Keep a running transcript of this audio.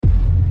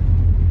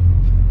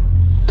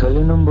C'è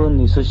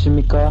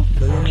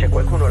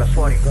qualcuno là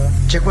fuori?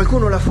 C'è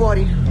qualcuno là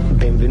fuori?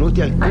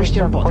 Benvenuti al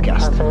Christian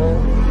Podcast.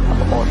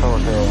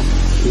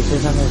 이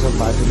세상에서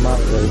마지막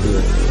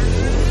라디오.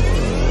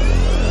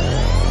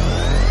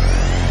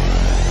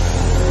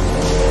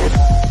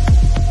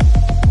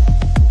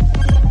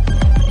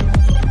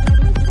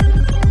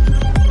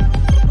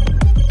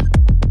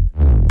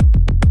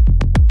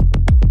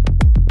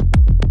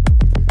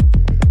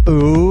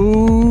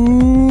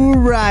 All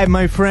right,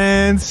 my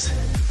friends.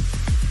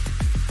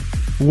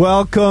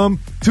 Welcome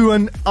to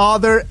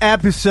another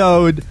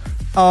episode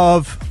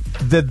of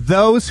the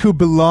Those Who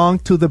Belong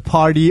to the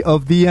Party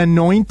of the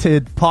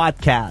Anointed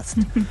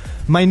podcast.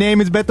 My name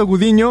is Beto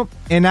Gudinho,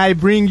 and I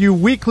bring you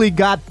weekly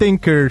God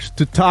thinkers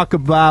to talk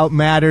about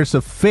matters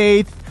of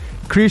faith,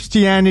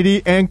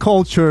 Christianity, and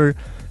culture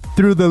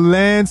through the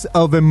lens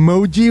of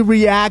emoji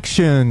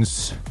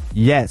reactions.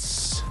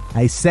 Yes,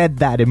 I said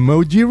that.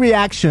 Emoji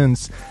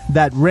reactions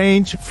that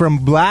range from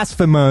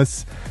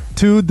blasphemous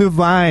to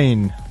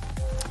divine.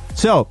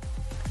 So,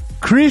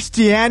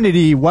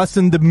 Christianity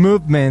wasn't the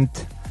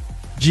movement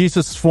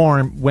Jesus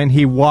formed when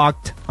he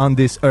walked on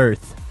this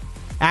earth.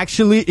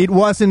 Actually, it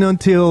wasn't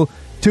until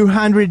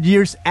 200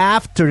 years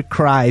after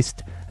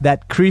Christ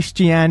that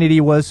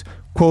Christianity was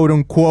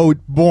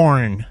quote-unquote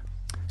born.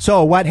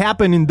 So, what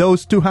happened in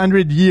those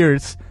 200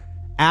 years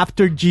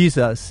after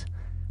Jesus,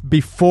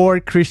 before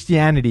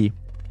Christianity?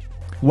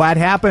 What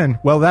happened?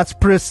 Well, that's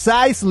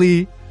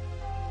precisely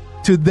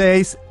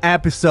today's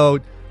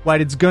episode, what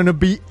it's going to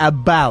be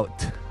about.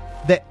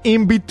 The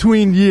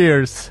in-between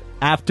years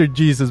after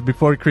Jesus,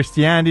 before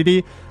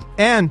Christianity.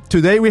 And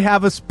today we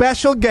have a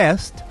special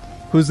guest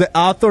who's the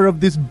author of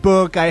this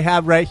book I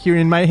have right here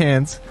in my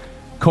hands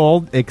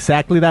called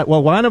exactly that.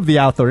 Well, one of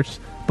the authors,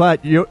 but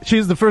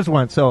she's the first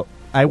one. So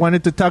I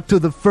wanted to talk to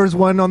the first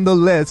one on the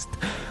list.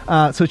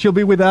 So she'll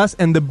be with us.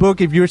 And the book,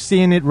 if you're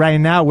seeing it right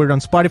now, we're on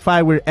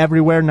Spotify. We're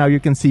everywhere. Now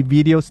you can see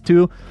videos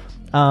too.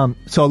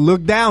 So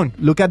look down,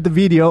 look at the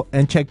video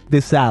and check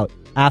this out.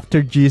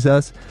 After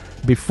Jesus,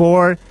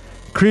 before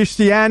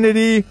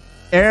Christianity.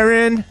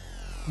 Aaron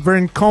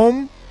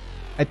Verncombe,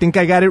 I think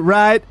I got it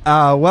right.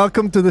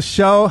 Welcome to the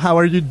show. How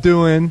are you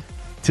doing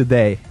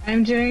today?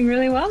 I'm doing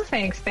really well,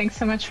 thanks. Thanks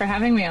so much for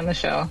having me on the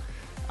show.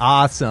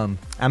 Awesome.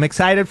 I'm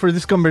excited for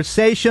this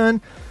conversation.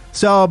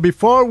 So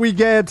before we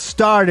get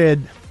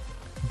started,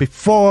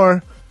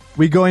 before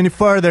we go any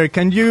further,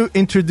 can you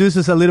introduce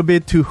us a little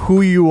bit to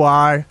who you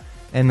are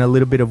and a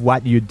little bit of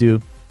what you do?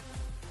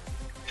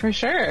 For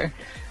sure.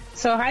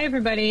 So hi,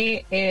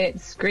 everybody.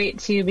 It's great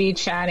to be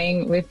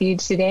chatting with you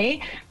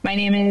today. My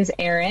name is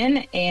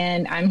Erin,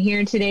 and I'm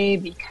here today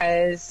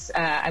because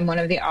I'm one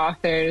of the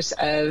authors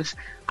of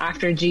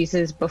After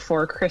Jesus,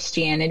 Before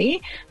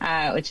Christianity,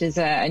 which is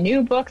a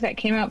new book that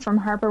came out from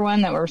Harper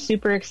One that we're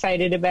super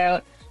excited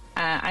about.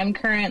 I'm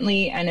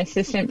currently an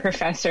assistant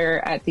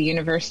professor at the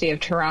University of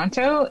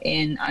Toronto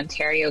in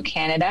Ontario,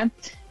 Canada.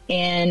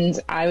 And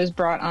I was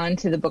brought on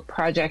to the book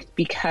project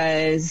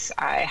because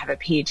I have a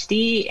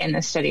PhD in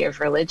the study of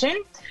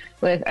religion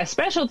with a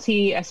special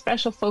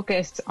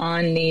focus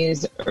on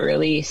these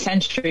early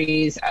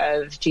centuries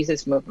of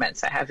Jesus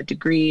movements. I have a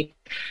degree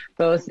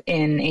both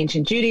in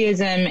ancient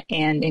Judaism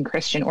and in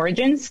Christian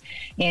origins.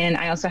 And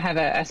I also have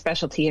a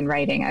specialty in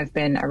writing. I've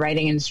been a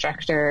writing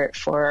instructor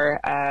for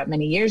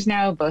many years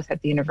now, both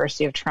at the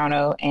University of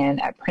Toronto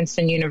and at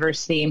Princeton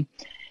University.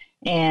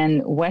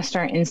 And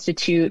Western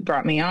Institute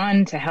brought me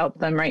on to help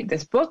them write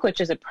this book,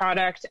 which is a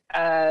product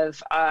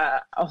of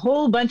a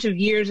whole bunch of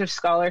years of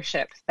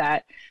scholarship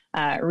that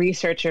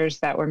researchers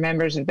that were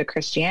members of the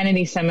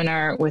Christianity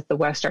Seminar with the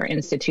Western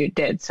Institute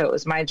did. So it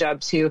was my job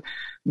to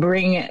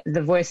bring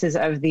the voices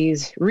of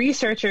these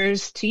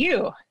researchers to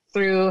you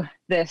through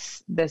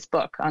this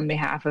book on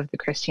behalf of the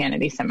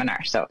Christianity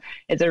Seminar. So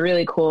it's a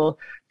really cool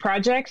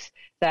project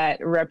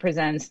that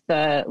represents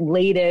the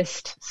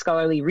latest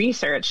scholarly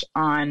research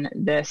on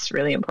this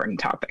really important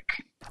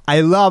topic.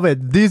 I love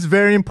it. This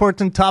very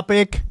important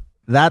topic.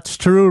 That's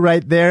true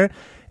right there.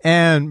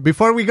 And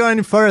before we go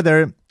any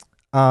further,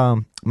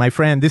 my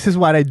friend, this is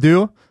what I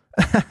do.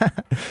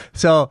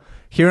 So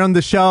here on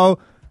the show,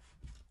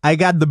 I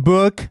got the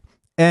book.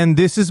 And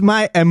this is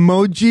my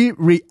emoji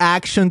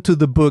reaction to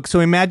the book. So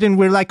imagine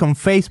we're like on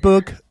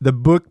Facebook. The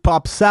book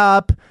pops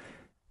up.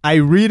 I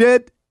read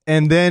it.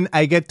 And then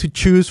I get to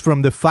choose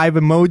from the 5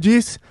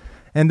 emojis.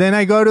 And then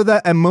I go to the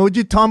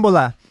emoji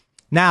tombola.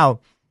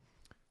 Now,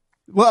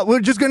 well, we're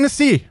just going to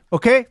see.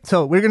 Okay?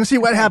 So we're going to see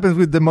what happens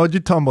with the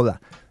emoji tombola.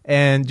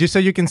 And just so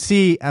you can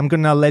see, I'm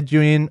going to let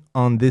you in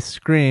on this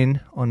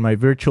screen on my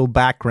virtual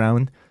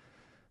background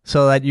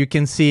so that you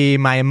can see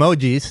my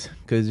emojis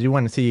because you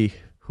want to see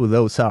who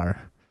those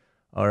are.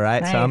 All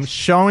right, nice. So I'm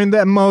showing the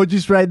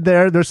emojis right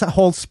there. There's a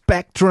whole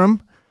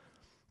spectrum.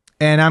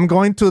 And I'm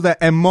going to the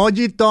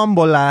emoji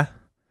tombola.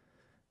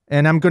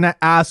 And I'm going to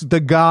ask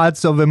the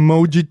gods of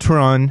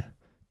Emojitron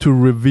to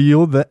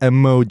reveal the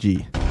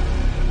emoji.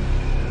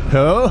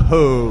 Ho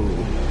ho.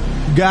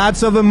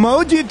 Gods of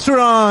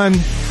Emojitron,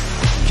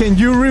 can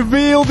you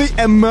reveal the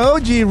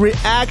emoji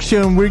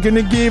reaction we're going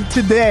to give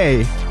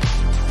today?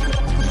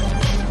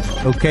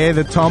 Okay,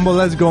 the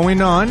tombola is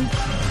going on.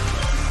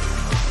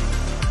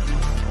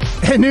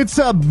 And it's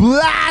a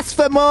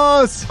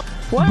blasphemous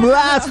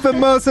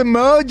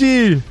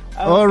emoji. Okay.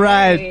 All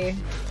right.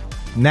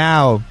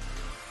 Now,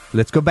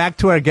 let's go back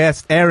to our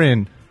guest,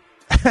 Aaron.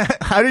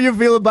 How do you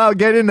feel about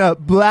getting a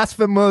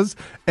blasphemous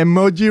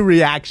emoji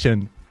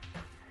reaction?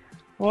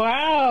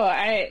 Wow,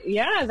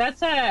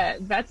 that's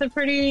a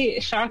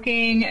pretty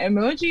shocking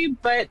emoji,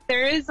 but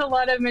there is a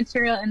lot of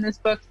material in this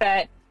book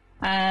that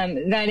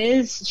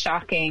is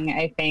shocking,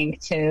 I think,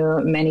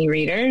 to many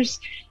readers.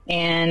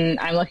 And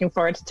I'm looking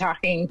forward to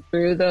talking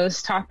through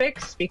those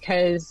topics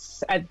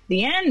because at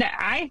the end,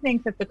 I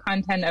think that the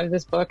content of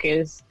this book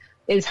is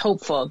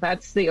hopeful.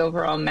 That's the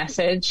overall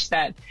message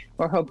that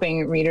we're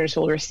hoping readers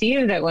will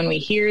receive, that when we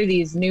hear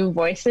these new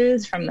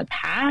voices from the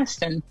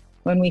past and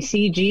when we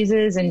see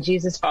Jesus and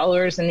Jesus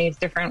followers in these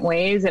different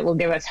ways, it will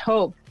give us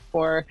hope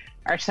for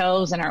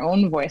ourselves and our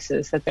own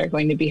voices, that they're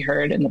going to be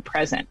heard in the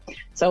present.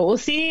 So we'll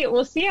see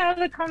how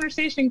the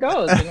conversation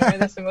goes and where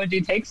this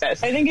emoji takes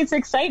us. I think it's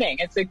exciting.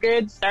 It's a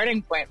good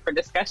starting point for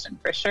discussion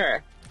for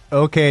sure.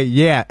 Okay,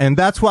 yeah, and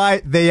that's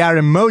why they are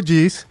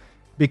emojis,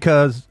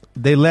 because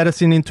they let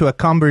us into a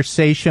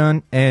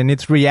conversation, and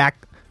it's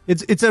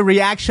a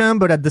reaction,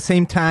 but at the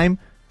same time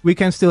we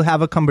can still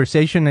have a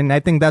conversation, and I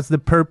think that's the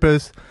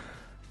purpose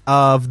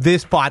of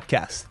this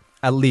podcast.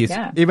 At least,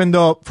 even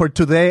though for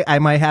today I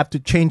might have to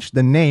change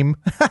the name,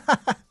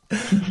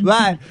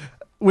 but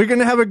we're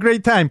gonna have a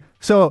great time.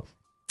 So,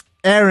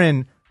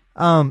 Aaron,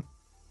 I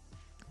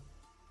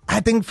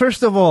think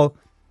first of all,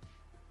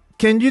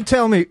 can you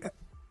tell me,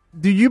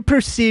 do you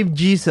perceive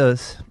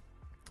Jesus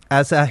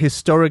as a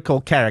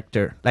historical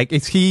character? Like,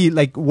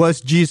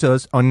 was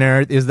Jesus on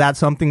earth? Is that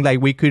something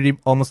like we could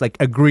almost like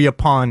agree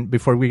upon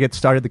before we get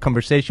started the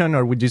conversation,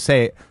 or would you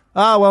say,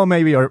 oh well,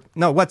 maybe, or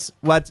no? What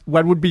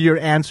would be your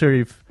answer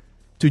if?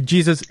 To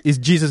Jesus, is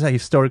Jesus a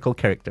historical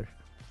character?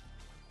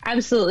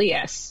 Absolutely,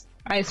 yes.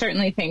 I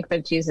certainly think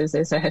that Jesus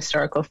is a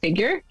historical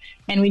figure,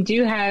 and we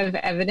do have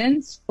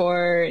evidence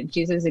for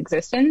Jesus'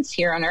 existence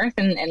here on earth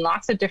in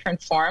lots of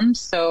different forms.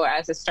 So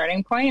as a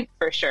starting point,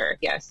 for sure,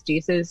 yes,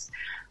 Jesus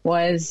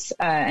was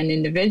an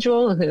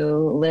individual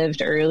who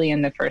lived early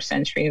in the first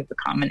century of the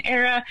Common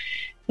Era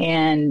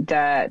and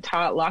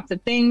taught lots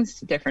of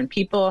things to different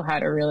people,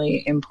 had a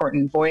really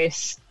important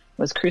voice,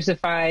 was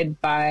crucified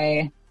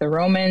by the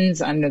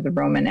Romans under the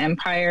Roman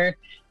Empire,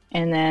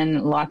 and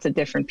then lots of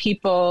different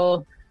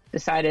people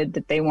decided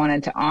that they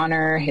wanted to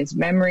honor his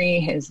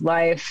memory, his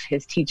life,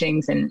 his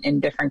teachings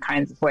in different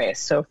kinds of ways.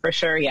 So for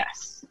sure,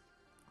 yes.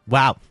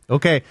 Wow.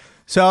 Okay.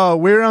 So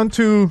we're on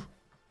to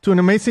an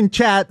amazing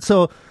chat.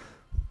 So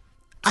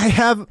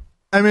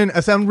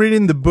as I'm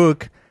reading the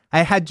book,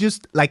 I had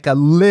just like a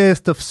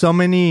list of so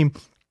many.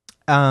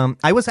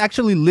 I was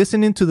actually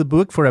listening to the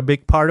book for a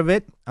big part of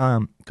it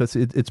because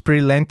it's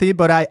pretty lengthy,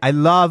 but I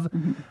love,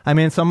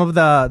 some of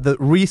the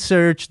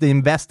research, the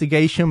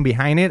investigation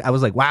behind it. I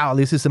was like, wow,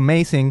 this is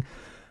amazing.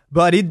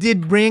 But it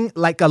did bring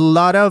like a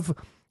lot of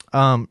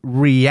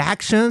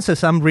reactions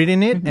as I'm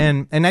reading it.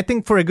 And I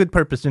think for a good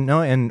purpose,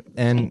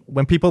 and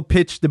when people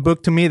pitch the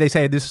book to me, they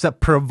say this is a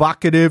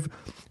provocative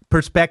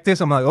perspective.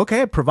 So I'm like,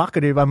 okay,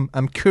 provocative.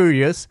 I'm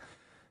curious.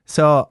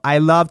 So I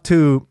love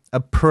to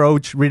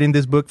approach reading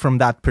this book from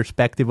that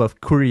perspective of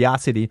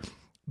curiosity.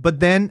 But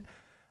then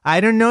I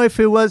don't know if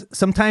it was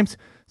sometimes.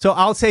 So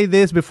I'll say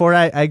this before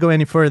I go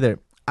any further.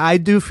 I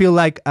do feel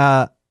like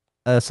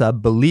as a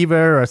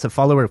believer or as a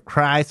follower of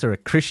Christ or a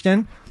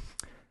Christian,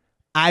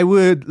 I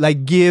would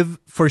like give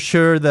for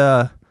sure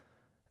the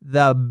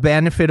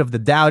benefit of the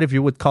doubt, if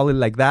you would call it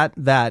like that,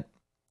 that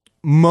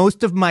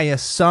most of my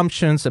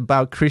assumptions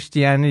about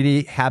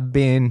Christianity have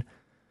been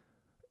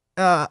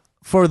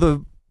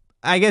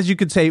I guess you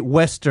could say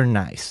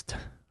westernized,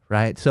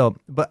 right? So,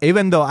 but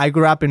even though I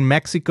grew up in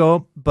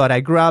Mexico, but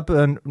I grew up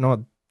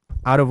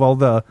out of all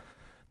the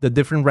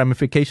different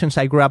ramifications,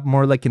 I grew up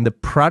more like in the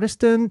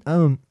Protestant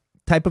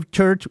type of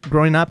church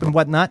growing up and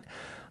whatnot.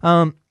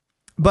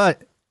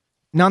 But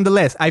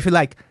nonetheless, I feel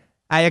like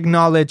I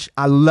acknowledge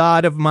a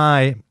lot of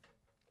my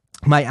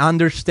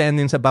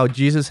understandings about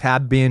Jesus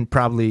have been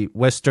probably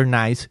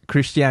westernized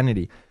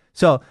Christianity.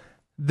 So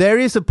there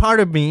is a part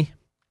of me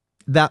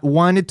that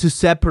wanted to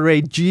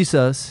separate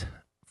Jesus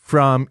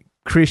from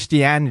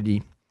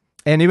Christianity.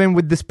 And even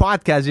with this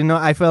podcast,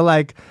 I felt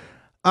like,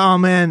 oh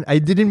man, I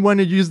didn't want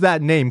to use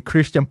that name,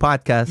 Christian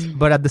Podcast.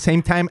 But at the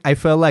same time, I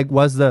felt like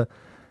was the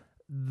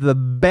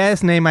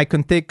best name I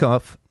could think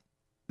of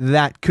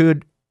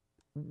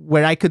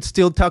where I could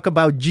still talk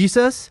about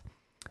Jesus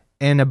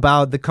and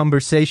about the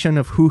conversation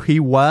of who he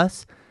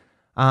was.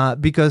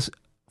 Because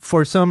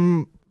for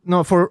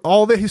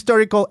all the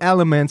historical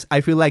elements,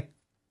 I feel like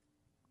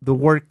the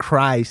word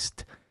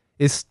Christ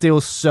is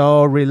still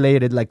so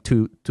related like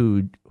to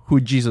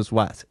who Jesus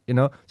was,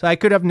 So I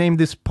could have named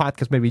this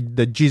podcast maybe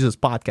the Jesus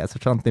Podcast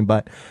or something,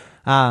 but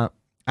I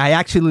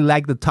actually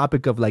like the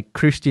topic of like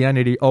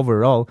Christianity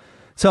overall.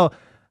 So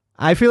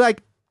I feel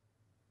like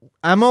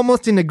I'm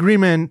almost in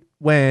agreement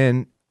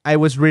when I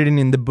was reading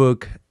in the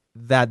book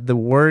that the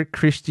word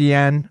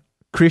Christian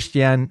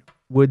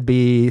would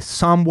be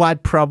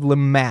somewhat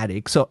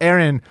problematic. So,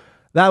 Aaron,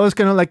 that was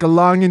kind of like a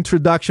long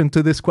introduction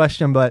to this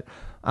question, but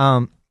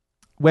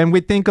when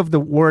we think of the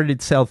word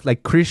itself,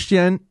 like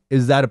Christian,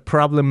 is that a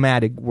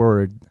problematic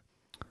word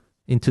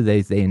in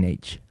today's day and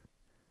age?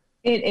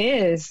 It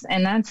is,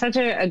 and that's such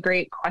a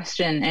great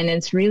question, and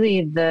it's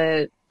really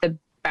the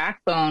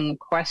backbone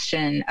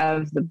question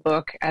of the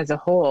book as a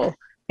whole.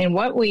 And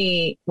what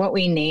we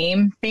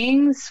name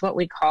things, what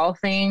we call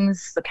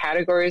things, the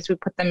categories we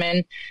put them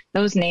in,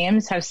 those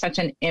names have such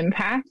an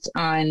impact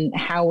on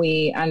how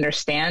we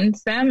understand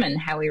them and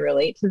how we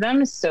relate to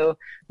them. So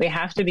we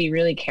have to be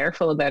really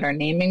careful about our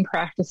naming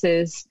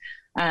practices.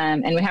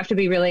 And we have to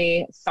be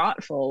really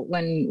thoughtful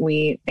when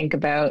we think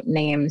about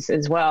names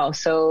as well.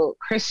 So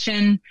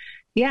Christian,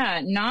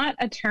 not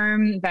a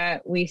term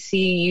that we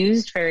see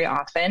used very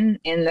often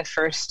in the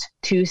first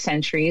 2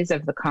 centuries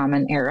of the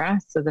Common Era,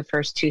 so the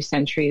first 2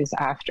 centuries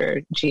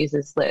after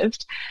Jesus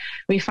lived.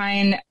 We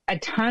find a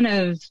ton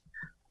of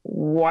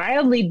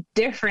wildly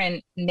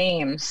different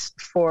names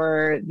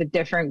for the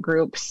different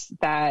groups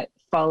that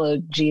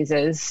followed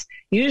Jesus.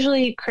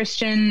 Usually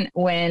Christian,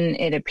 when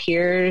it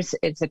appears,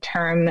 it's a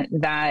term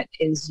that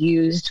is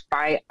used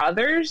by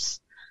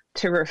others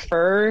to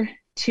refer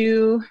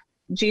to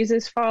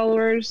Jesus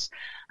followers,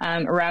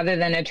 rather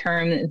than a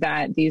term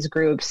that these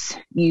groups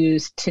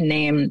use to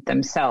name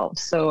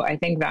themselves. So I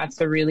think that's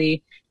a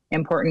really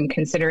important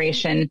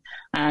consideration.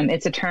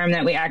 It's a term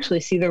that we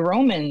actually see the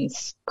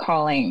Romans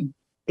calling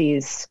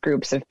these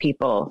groups of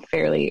people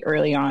fairly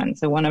early on.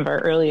 So one of our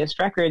earliest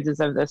records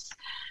is of this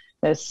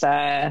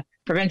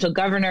provincial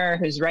governor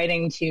who's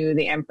writing to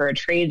the Emperor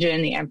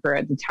Trajan, the emperor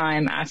at the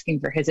time, asking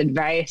for his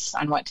advice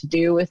on what to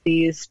do with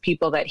these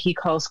people that he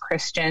calls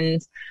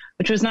Christians,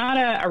 which was not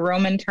a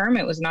Roman term.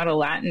 It was not a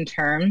Latin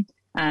term.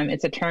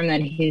 It's a term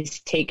that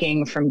he's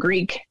taking from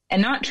Greek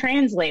and not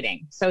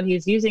translating. So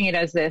he's using it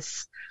as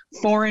this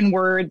foreign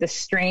word, the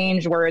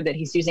strange word that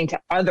he's using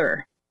to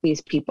other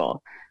these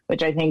people,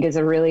 which I think is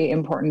a really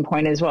important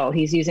point as well.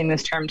 He's using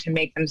this term to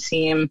make them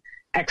seem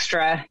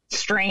extra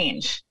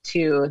strange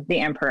to the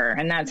emperor.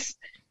 And that's,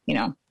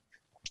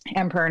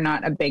 emperor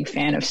not a big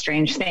fan of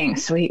strange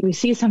things. So we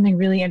see something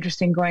really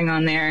interesting going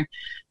on there.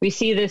 We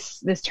see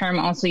this term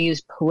also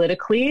used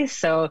politically.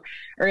 So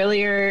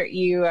earlier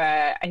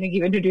I think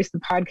you introduced the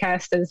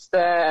podcast as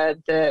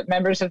the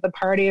members of the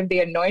Party of the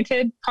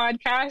Anointed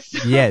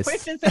podcast, yes.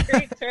 Which is a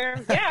great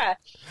term. Yeah.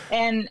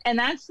 And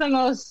that's the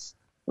most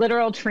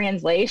literal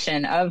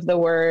translation of the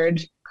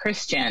word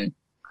Christian.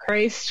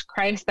 Christ,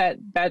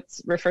 that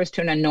refers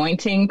to an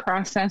anointing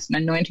process, an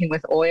anointing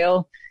with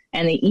oil.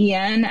 And the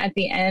EN at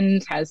the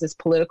end has this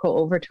political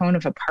overtone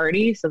of a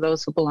party. So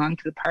those who belong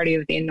to the Party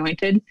of the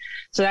Anointed.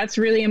 So that's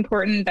really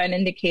important. That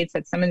indicates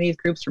that some of these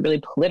groups are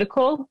really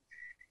political,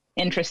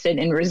 interested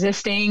in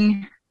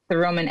resisting the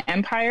Roman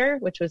Empire,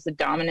 which was the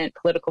dominant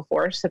political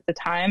force at the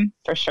time,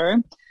 for sure.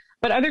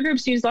 But other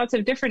groups use lots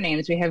of different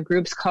names. We have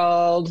groups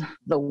called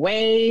the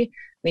Way.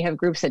 We have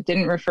groups that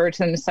didn't refer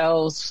to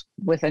themselves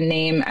with a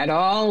name at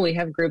all. We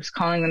have groups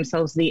calling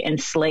themselves the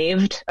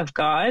enslaved of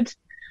God.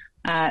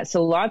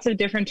 So lots of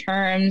different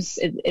terms.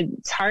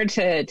 It's hard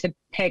to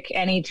pick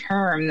any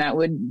term that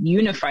would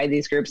unify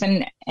these groups.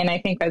 And I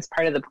think that's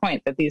part of the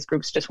point, that these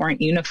groups just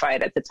weren't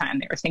unified at the time.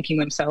 They were thinking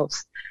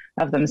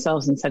of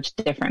themselves in such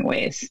different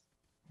ways.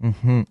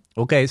 Mm-hmm.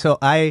 Okay, so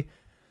I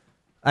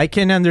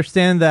can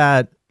understand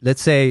that,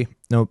 let's say,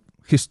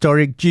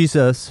 historic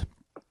Jesus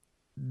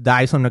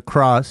dies on a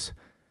cross,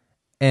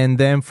 and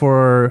then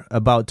for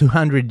about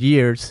 200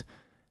 years,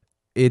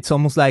 it's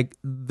almost like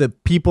the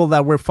people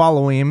that were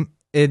following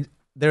him,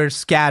 they're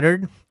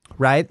scattered,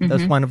 right? Mm-hmm.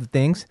 That's one of the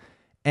things.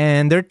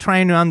 And they're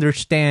trying to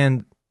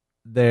understand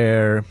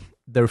their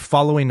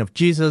following of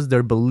Jesus,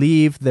 their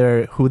belief,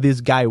 who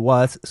this guy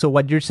was. So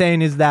what you're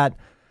saying is that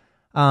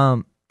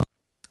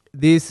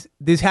this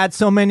had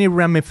so many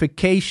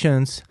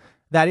ramifications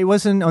that it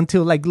wasn't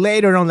until like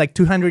later on, like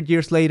 200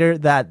 years later,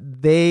 that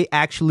they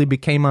actually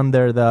became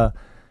under the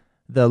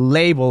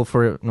label,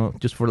 for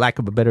just for lack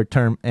of a better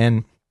term,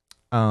 and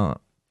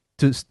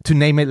to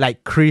name it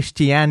like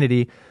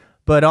Christianity.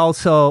 But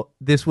also,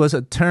 this was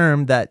a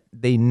term that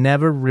they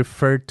never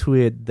referred to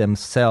it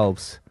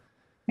themselves.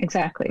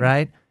 Exactly.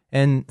 Right?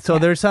 And so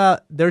there's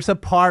a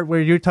part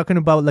where you're talking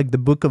about like the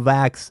Book of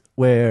Acts,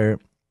 where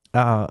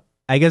I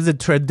guess the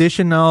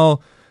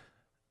traditional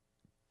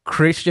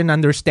Christian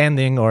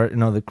understanding, or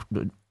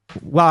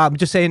I'm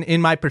just saying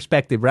in my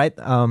perspective, right,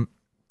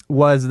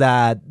 was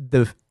that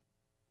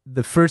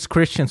the first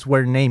Christians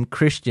were named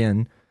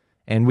Christian,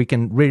 and we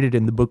can read it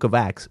in the Book of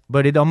Acts.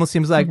 But it almost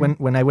seems like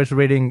when I was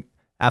reading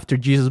after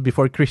Jesus,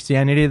 before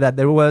Christianity, that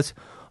there was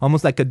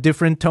almost like a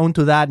different tone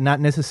to that.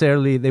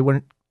 They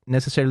weren't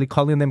necessarily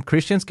calling them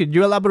Christians. Could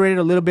you elaborate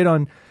a little bit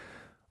on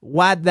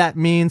what that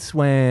means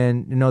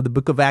when, the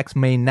Book of Acts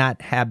may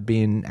not have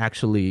been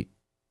actually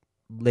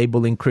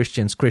labeling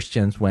Christians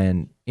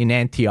when in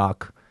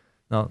Antioch?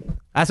 No,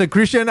 as a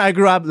Christian, I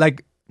grew up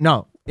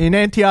in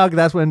Antioch,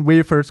 that's when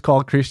we first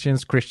called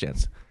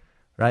Christians,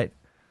 right?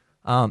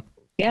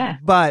 Yeah.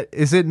 But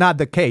is it not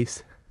the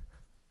case?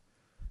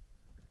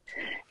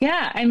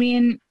 Yeah, I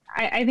mean,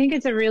 I think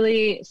it's a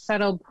really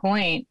subtle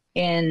point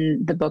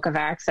in the book of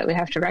Acts that we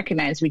have to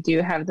recognize. We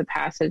do have the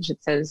passage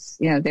that says,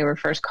 they were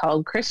first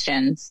called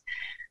Christians.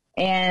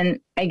 And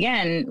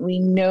again, we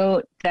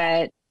note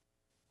that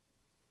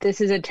this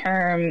is a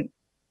term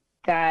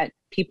that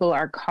people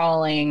are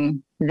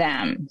calling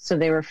them. So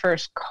they were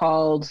first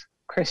called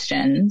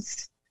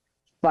Christians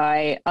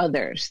by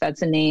others.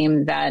 That's a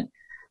name that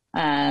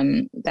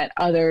that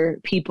other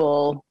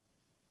people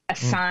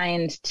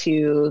assigned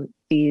to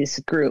these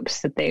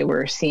groups that they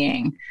were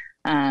seeing.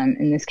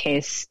 In this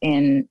case,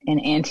 in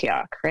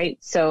Antioch, right?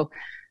 So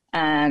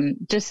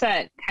just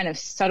that kind of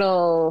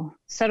subtle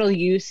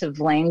use of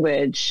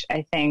language,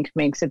 I think,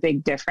 makes a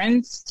big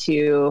difference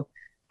to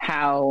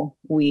how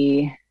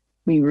we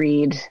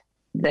read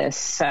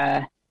this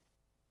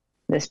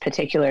this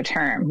particular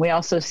term. We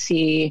also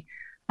see,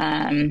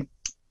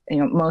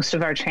 most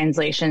of our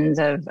translations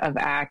of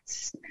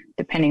Acts,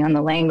 depending on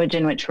the language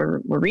in which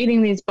we're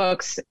reading these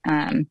books.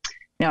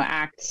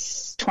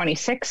 Acts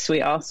 26,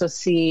 we also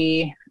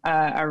see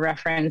a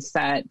reference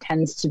that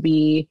tends to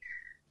be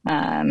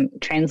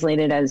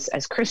translated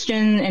as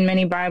Christian in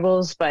many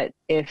Bibles, but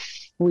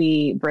if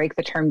we break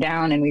the term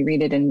down and we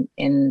read it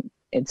in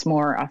its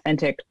more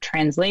authentic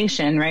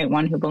translation, right,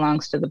 one who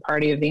belongs to the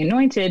party of the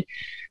anointed,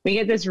 we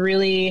get this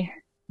really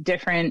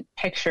different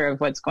picture of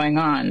what's going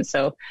on.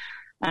 So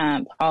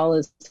Paul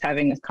is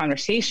having this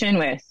conversation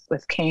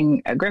with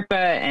King Agrippa,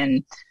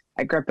 and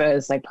Agrippa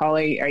is like, Paul,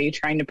 are you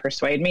trying to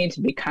persuade me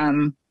to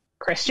become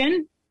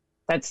Christian?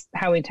 That's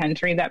how we tend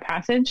to read that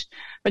passage.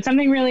 But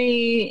something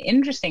really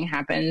interesting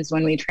happens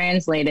when we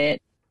translate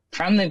it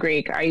from the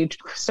Greek. Are you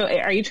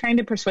trying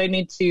to persuade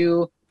me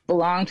to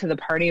belong to the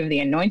party of the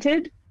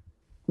anointed?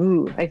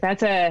 Ooh, like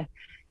that's a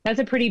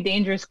pretty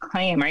dangerous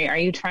claim. Are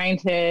you trying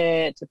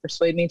to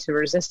persuade me to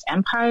resist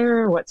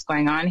empire? What's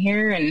going on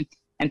here? And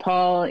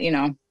Paul,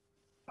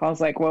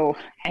 Paul's like, whoa,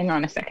 hang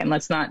on a second.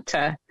 Let's not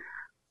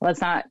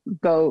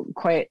go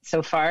quite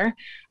so far.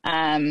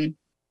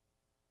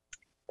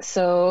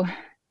 So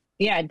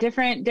yeah,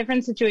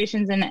 different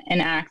situations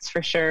in Acts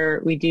for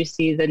sure. We do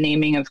see the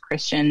naming of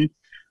Christian,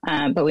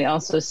 but we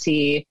also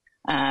see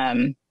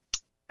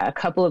a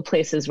couple of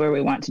places where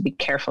we want to be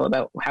careful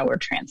about how we're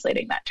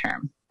translating that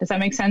term. Does that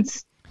make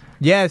sense?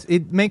 Yes,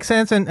 it makes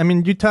sense. And I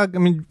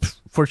mean,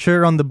 for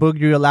sure on the book,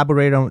 you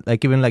elaborate on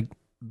even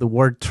the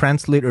word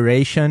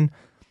transliteration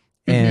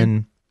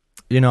and,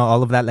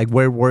 all of that, like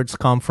where words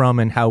come from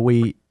and how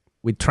we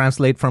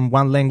translate from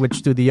one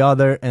language to the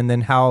other. And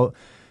then how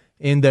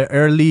in the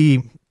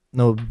early,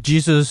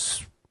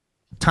 Jesus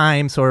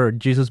times or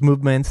Jesus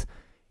movements,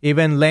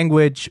 even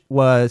language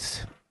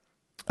was,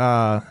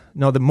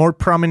 the more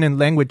prominent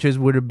languages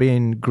would have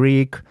been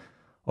Greek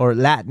or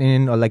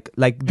Latin or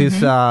like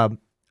this,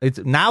 it's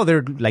now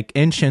they're like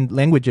ancient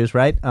languages,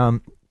 right?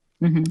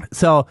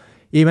 So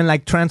even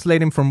like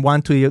translating from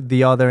one to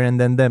the other, and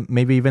then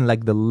maybe even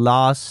like the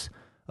loss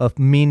of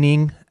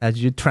meaning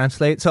as you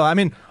translate. So I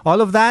mean,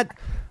 all of that,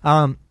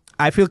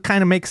 I feel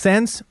kind of makes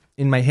sense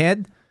in my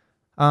head.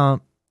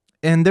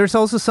 And there's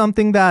also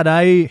something that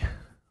I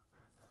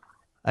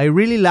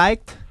really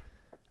liked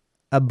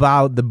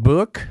about the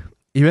book,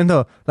 even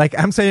though, like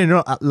I'm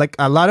saying, like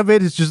a lot of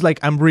it is just like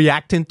I'm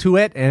reacting to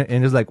it,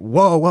 and it's like,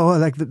 whoa,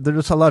 like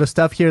there's a lot of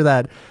stuff here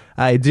that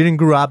I didn't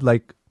grow up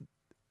like,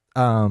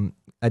 I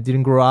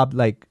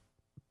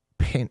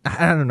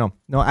don't know.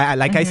 No,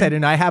 I said,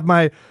 and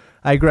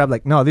I grew up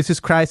like, no, this is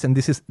Christ and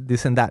this is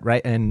this and that,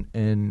 right?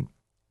 And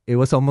it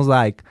was almost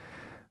like,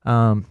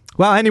 well,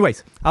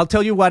 anyways, I'll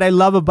tell you what I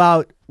love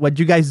about what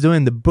you guys do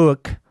in the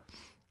book,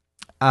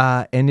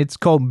 and it's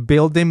called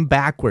Building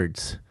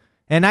Backwards.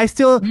 And I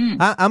still,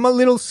 I'm a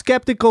little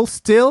skeptical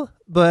still,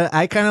 but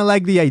I kind of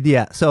like the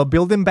idea. So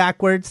Building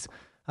Backwards,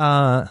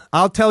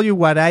 I'll tell you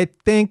what I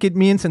think it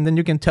means, and then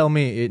you can tell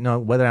me,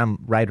 whether I'm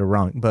right or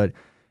wrong. But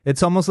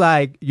it's almost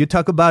like you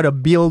talk about a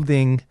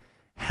building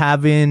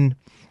having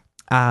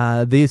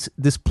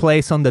this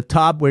place on the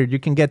top where you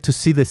can get to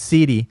see the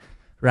city,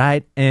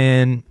 right?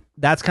 And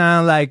that's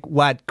kind of like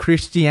what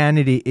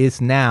Christianity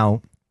is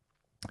now.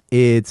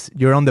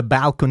 You're on the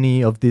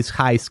balcony of this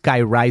high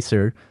sky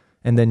riser,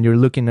 and then you're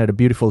looking at a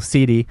beautiful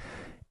city,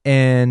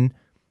 and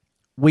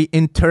we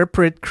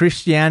interpret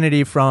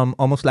Christianity from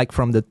almost like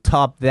from the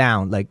top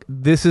down. Like,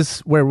 this is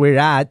where we're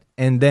at,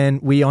 and then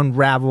we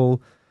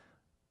unravel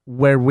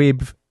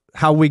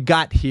how we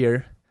got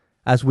here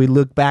as we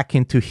look back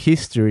into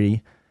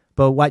history.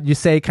 But what you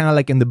say kind of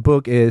like in the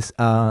book is,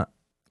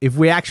 if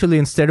we actually,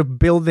 instead of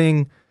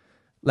building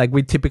like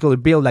we typically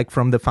build, like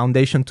from the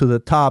foundation to the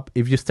top,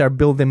 if you start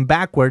building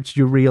backwards,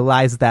 you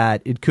realize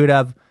that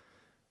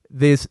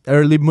these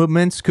early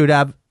movements could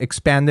have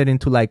expanded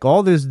into like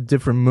all these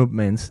different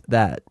movements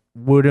that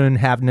wouldn't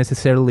have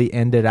necessarily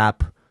ended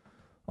up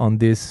on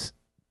this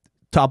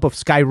top of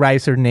sky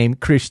riser named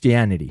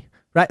Christianity,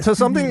 right? So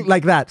something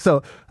like that.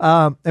 So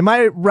am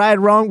I right,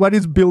 wrong? What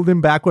is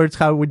building backwards?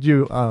 How would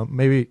you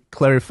maybe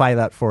clarify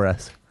that for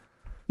us?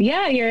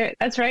 Yeah,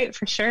 that's right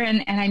for sure.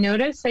 And I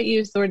noticed that you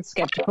used the word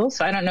skeptical.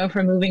 So I don't know if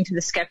we're moving to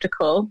the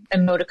skeptical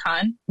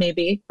emoticon.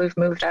 Maybe we've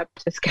moved up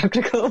to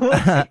skeptical.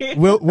 We'll see.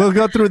 We'll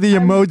go through the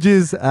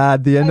emojis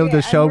at the end of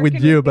the show I'm with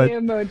working you, with but the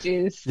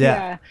emojis.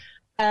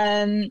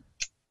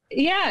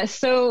 yeah.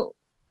 So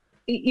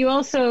you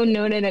also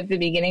noted at the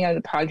beginning of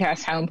the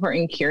podcast how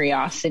important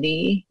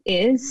curiosity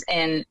is,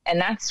 and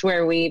that's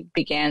where we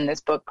began this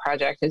book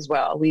project as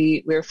well.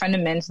 We were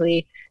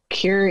fundamentally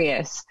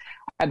curious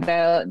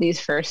about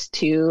these first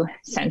 2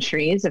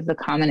 centuries of the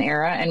Common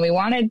Era, and we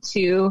wanted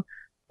to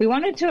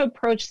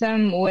approach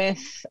them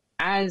with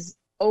as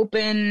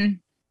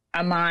open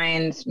a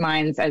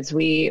minds as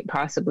we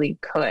possibly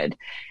could.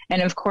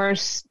 And of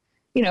course,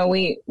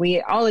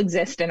 we all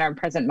exist in our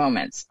present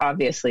moments.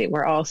 Obviously,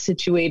 we're all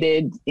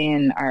situated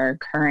in our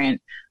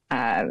current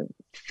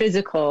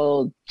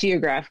physical,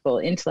 geographical,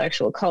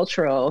 intellectual,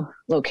 cultural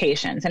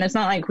locations, and it's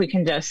not like we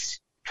can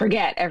just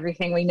forget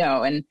everything we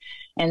know and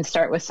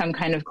start with some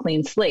kind of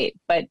clean slate.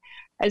 But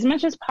as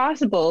much as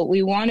possible,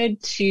 we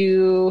wanted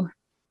to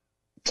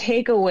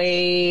take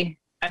away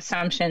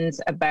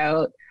assumptions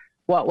about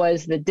what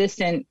was the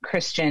distant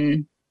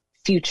Christian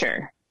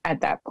future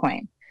at that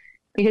point,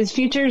 because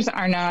futures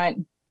are not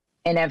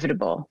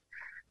inevitable.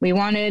 We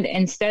wanted,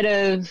 instead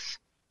of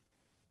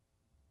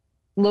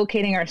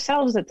locating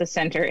ourselves at the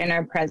center in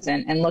our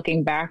present and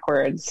looking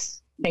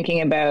backwards,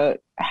 thinking about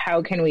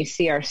how can we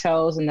see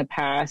ourselves in the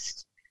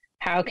past,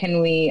 how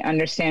can we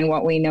understand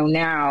what we know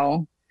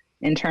now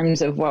in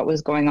terms of what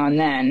was going on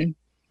then,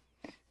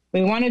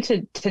 we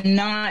wanted to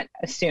not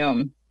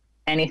assume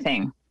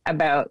anything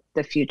about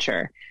the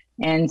future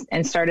and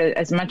start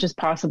as much as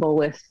possible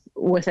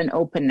with an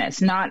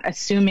openness, not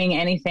assuming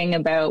anything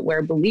about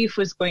where belief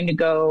was going to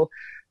go,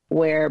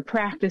 where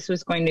practice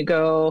was going to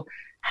go,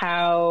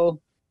 how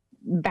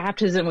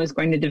baptism was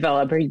going to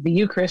develop, or the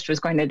Eucharist was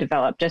going to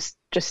develop, just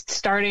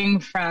starting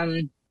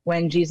from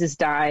when Jesus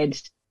died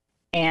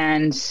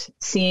and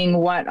seeing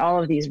what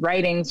all of these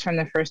writings from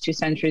the first 2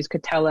 centuries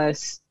could tell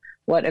us,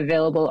 what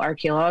available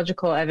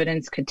archaeological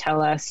evidence could tell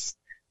us.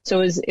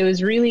 So it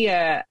was really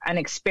an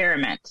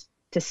experiment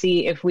to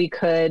see if we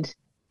could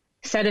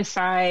set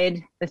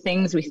aside the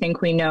things we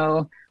think we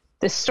know,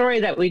 the story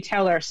that we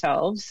tell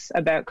ourselves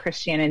about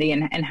Christianity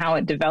and how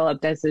it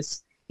developed as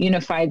this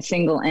unified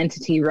single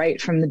entity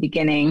right from the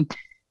beginning,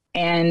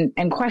 and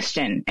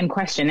question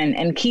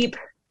and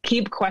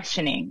keep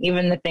questioning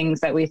even the things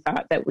that we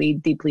thought that we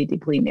deeply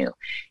knew.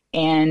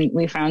 And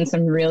we found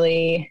some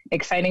really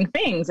exciting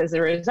things as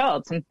a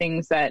result, some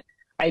things that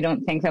I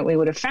don't think that we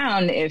would have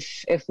found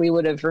if we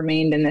would have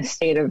remained in this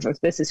state of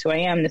this is who I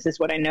am, this is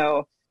what I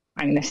know,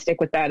 I'm going to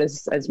stick with that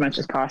as much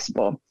as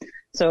possible.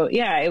 So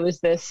yeah, it was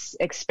this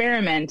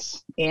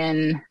experiment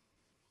in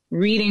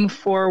reading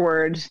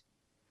forward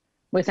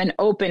with an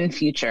open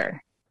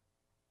future,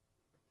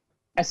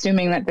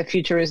 assuming that the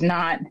future is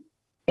not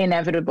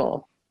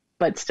inevitable,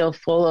 but still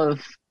full of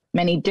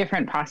many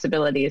different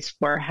possibilities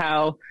for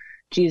how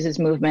Jesus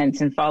movements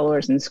and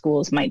followers and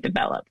schools might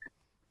develop.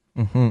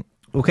 Mm-hmm.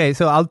 Okay,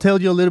 so I'll tell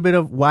you a little bit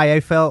of why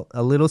I felt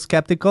a little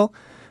skeptical.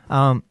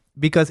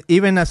 Because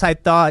even as I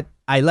thought,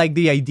 I like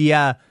the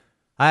idea,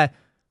 I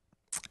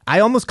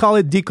almost call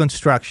it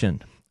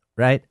deconstruction,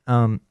 right?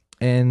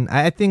 And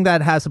I think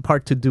that has a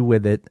part to do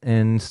with it.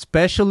 And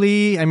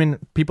especially, I mean,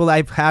 people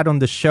I've had on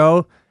the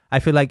show, I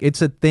feel like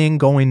it's a thing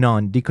going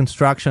on,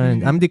 deconstruction.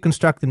 Mm-hmm. I'm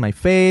deconstructing my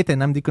faith,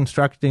 and I'm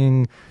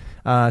deconstructing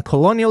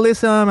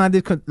colonialism,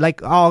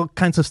 like all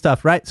kinds of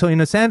stuff, right? So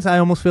in a sense, I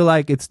almost feel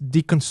like it's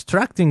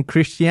deconstructing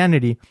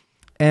Christianity.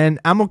 And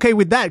I'm okay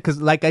with that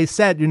because, like I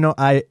said,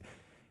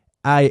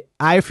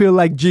 I feel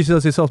like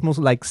Jesus is almost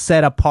like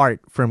set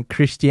apart from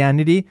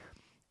Christianity,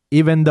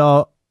 even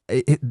though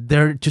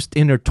they're just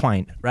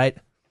intertwined, right?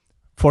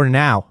 For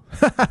now.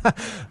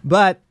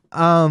 But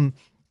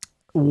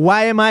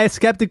why am I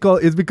skeptical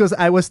is because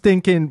I was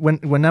thinking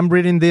when I'm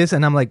reading this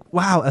and I'm like,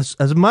 wow,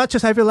 as much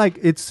as I feel like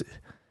it's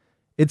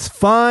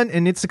fun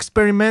and it's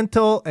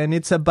experimental and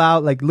it's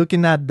about like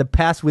looking at the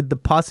past with the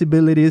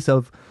possibilities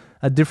of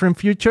a different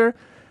future,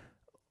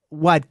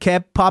 what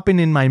kept popping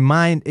in my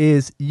mind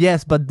is,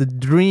 yes, but the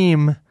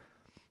dream,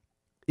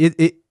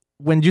 it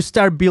when you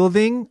start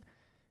building,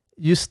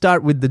 you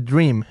start with the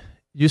dream.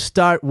 You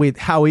start with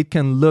how it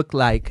can look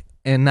like.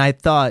 And I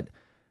thought,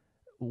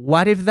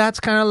 what if that's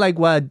kind of like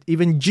what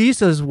even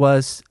Jesus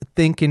was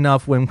thinking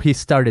of when he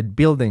started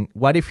building?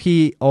 What if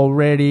he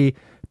already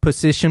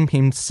positioned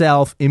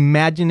himself,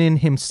 imagining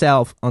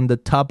himself on the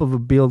top of a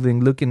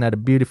building, looking at a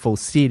beautiful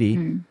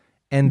city,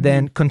 and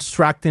then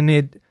constructing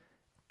it,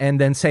 and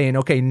then saying,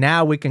 okay,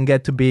 now we can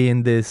get to be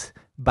in this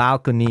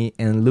balcony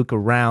and look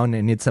around,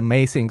 and it's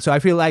amazing. So I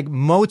feel like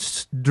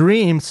most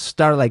dreams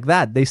start like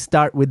that. They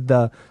start with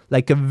a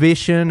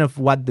vision of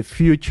what the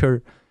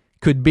future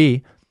could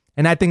be.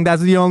 And I think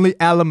that's the only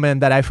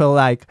element that I feel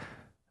like,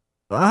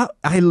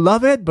 I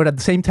love it, but at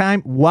the same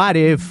time, what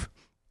if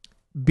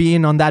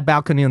being on that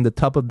balcony on the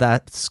top of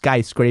that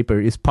skyscraper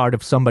is part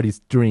of somebody's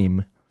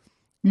dream?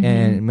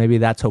 And maybe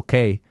that's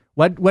okay.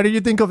 What do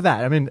you think of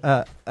that? I mean,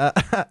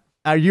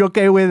 Are you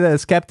okay with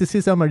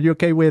skepticism? Are you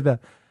okay with?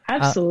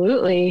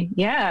 Absolutely,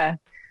 yeah.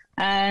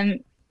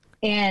 And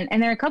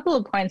there are a couple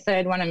of points that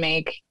I'd want to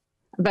make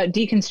about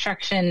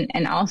deconstruction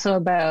and also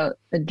about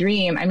the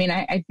dream. I mean,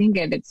 I think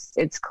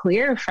it's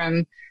clear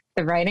from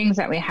the writings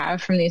that we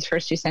have from these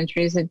first 2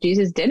 centuries that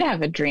Jesus did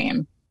have a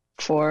dream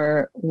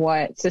for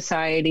what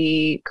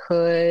society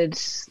could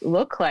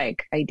look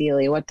like,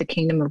 ideally, what the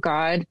kingdom of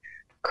God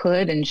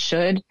could and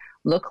should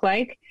look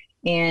like.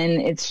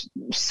 And it's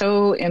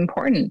so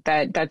important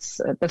that that's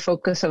the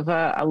focus of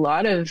a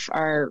lot of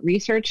our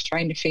research,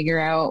 trying to figure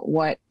out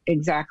what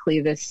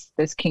exactly this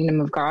kingdom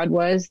of God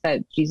was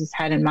that Jesus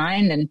had in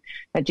mind and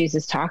that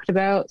Jesus talked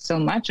about so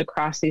much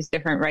across these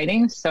different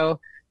writings. So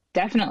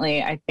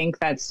definitely, I think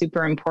that's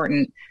super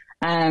important.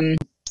 And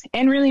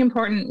really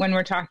important when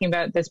we're talking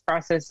about this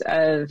process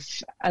of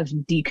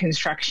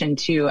deconstruction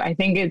too. I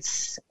think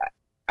it's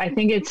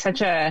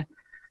such an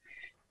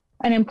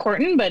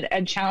important but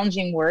a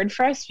challenging word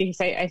for us,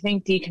 because I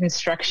think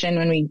deconstruction,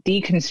 when we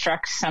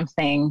deconstruct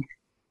something,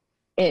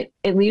 it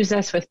leaves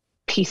us with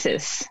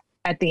pieces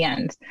at the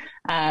end,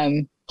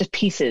 just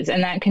pieces,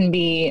 and that can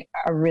be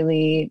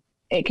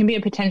it can be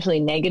a potentially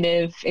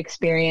negative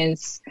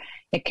experience.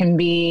 It can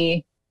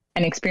be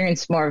an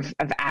experience more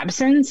of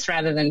absence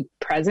rather than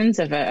presence,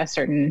 of a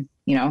certain,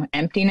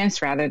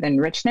 emptiness rather than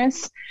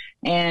richness.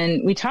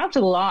 And we talked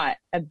a lot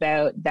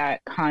about that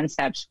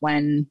concept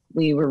when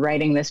we were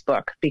writing this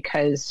book,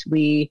 because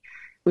we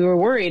were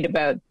worried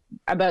about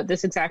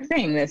this exact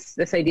thing,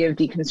 this idea of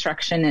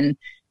deconstruction,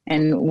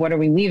 and what are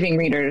we leaving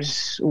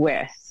readers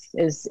with?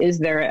 Is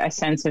there a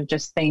sense of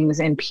just things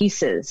in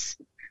pieces?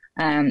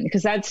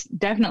 Because that's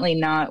definitely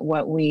not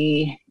what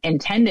we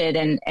intended,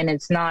 and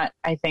it's not,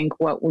 I think,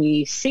 what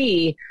we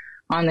see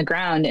on the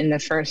ground in the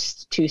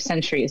first 2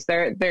 centuries.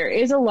 There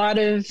is a lot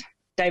of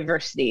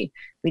diversity.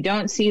 We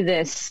don't see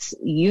this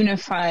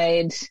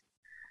unified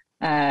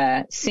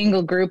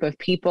single group of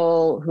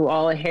people who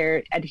all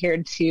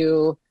adhered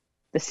to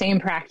the same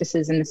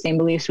practices and the same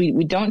beliefs.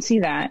 We don't see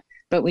that,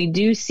 but we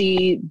do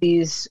see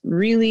these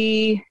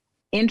really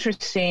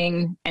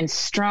interesting and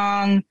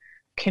strong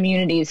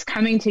communities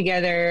coming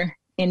together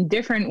in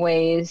different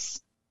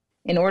ways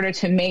in order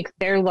to make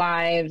their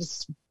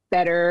lives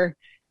better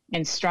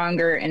and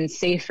stronger and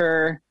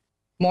safer,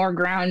 more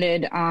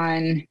grounded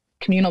on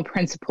communal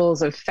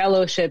principles of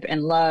fellowship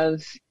and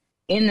love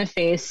in the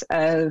face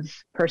of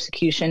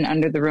persecution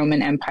under the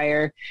Roman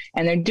Empire.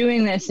 And they're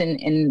doing this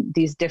in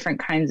these different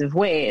kinds of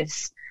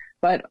ways.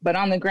 But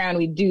on the ground,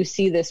 we do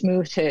see this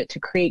move to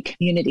create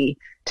community,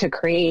 to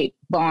create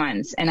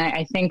bonds. And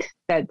I think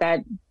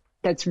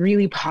that's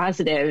really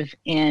positive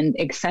and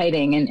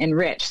exciting and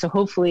rich. So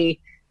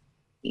hopefully,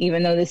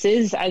 even though this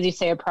is, as you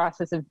say, a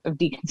process of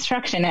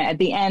deconstruction, at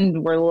the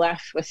end, we're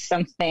left with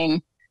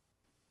something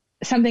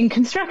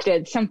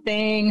constructed,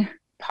 something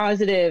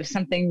positive,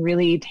 something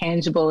really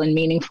tangible and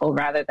meaningful,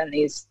 rather than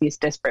these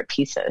disparate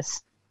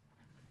pieces.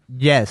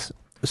 Yes.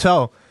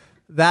 So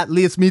that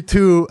leads me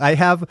to, I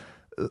have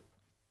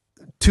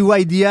 2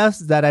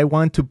 ideas that I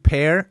want to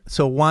pair.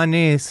 So one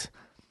is,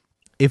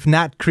 if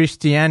not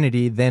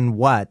Christianity, then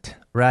what,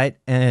 right?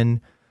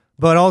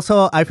 But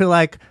also I feel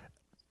like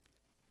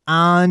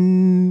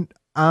what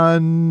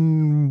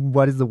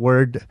is the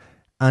word?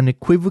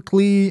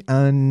 Unequivocally,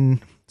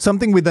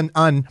 something with an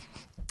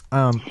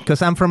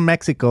because I'm from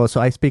Mexico,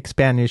 so I speak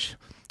Spanish.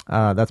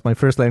 That's my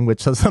first language.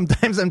 So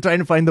sometimes I'm trying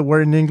to find the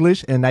word in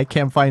English and I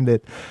can't find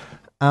it.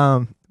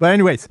 But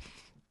anyways,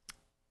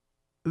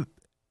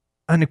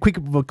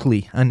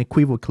 unequivocally,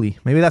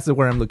 maybe that's the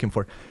word I'm looking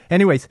for.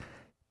 Anyways,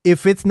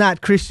 if it's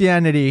not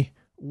Christianity,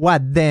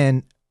 what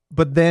then?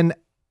 But then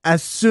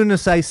as soon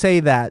as I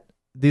say that,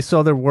 this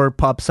other word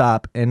pops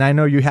up, and I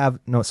know you have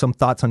some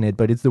thoughts on it,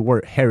 but it's the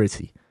word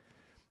heresy.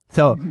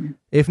 So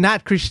if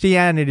not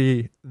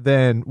Christianity,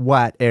 then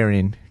what,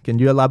 Erin? Can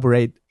you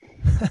elaborate?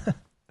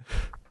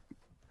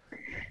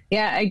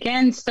 Yeah,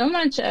 again, so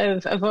much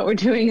of what we're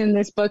doing in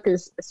this book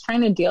is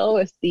trying to deal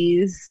with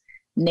these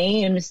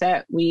names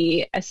that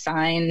we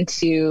assign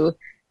to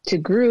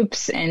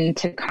groups and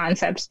to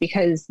concepts,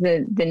 because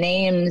the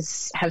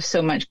names have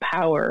so much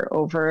power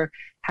over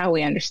how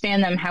we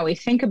understand them, how we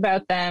think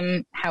about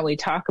them, how we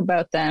talk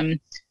about them.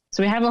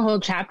 So we have a whole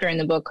chapter in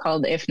the book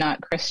called If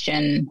Not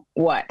Christian,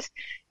 What?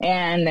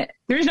 And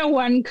there's no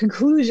one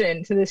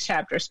conclusion to this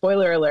chapter.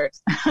 Spoiler alert.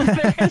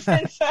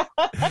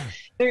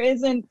 There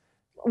isn't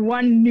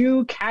one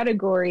new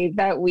category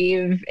that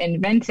we've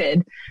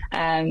invented.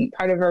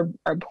 Part of our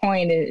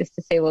point is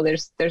to say, well,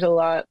 there's a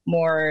lot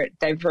more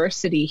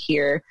diversity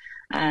here.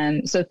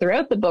 So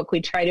throughout the book,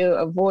 we try to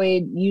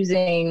avoid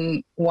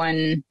using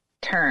one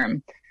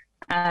term.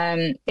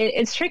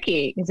 It's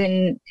tricky because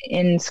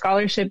in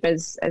scholarship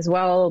as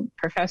well,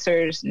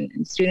 professors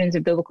and students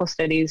of biblical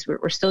studies,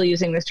 we're still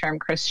using this term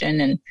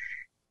Christian,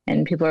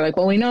 and people are like,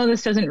 well, we know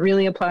this doesn't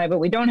really apply, but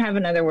we don't have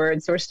another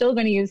word, so we're still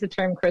going to use the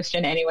term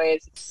Christian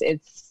anyways.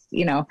 It's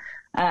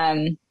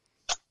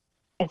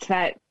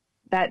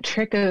that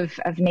trick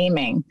of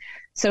naming.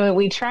 So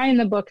we try in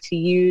the book to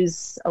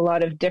use a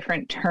lot of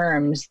different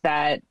terms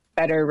that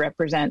better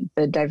represent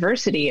the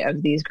diversity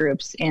of these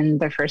groups in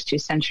the first 2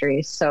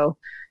 centuries. So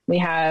we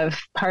have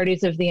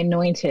parties of the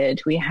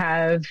anointed, we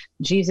have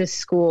Jesus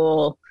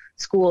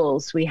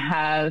schools, we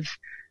have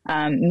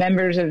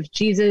members of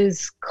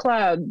Jesus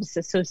clubs,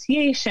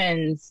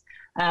 associations,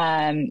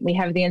 we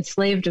have the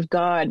enslaved of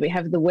God, we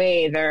have the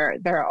way. There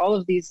are all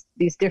of these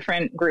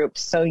different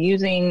groups. So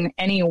using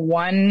any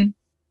one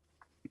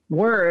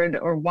word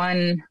or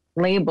one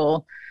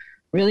label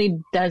really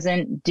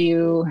doesn't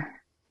do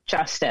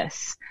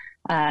justice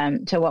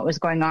to what was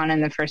going on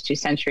in the first 2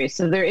 centuries.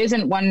 So there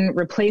isn't one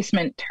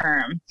replacement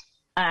term.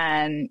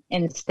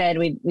 Instead,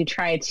 we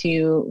try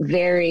to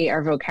vary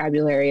our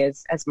vocabulary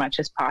as much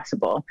as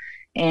possible.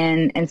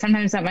 And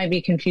sometimes that might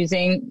be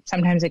confusing.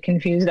 Sometimes it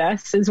confused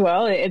us as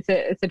well.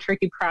 It's a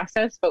tricky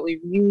process, but we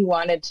really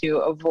wanted to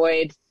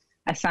avoid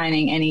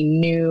assigning any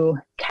new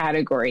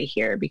category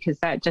here, because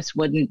that just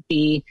wouldn't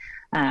be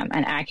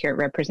an accurate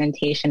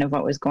representation of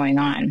what was going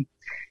on.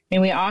 I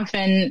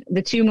mean,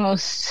 the two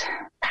most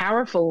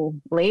powerful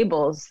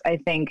labels, I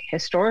think,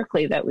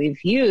 historically that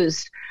we've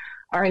used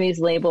are these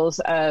labels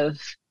of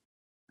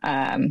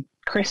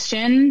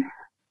Christian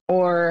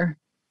or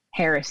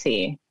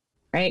heresy,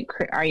 right?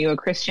 Are you a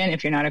Christian?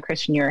 If you're not a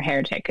Christian, you're a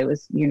heretic. It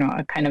was,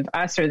 a kind of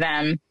us or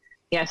them,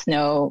 yes,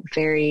 no,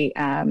 very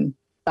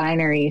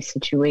binary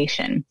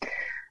situation.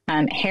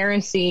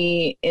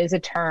 Heresy is a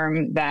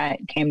term that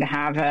came to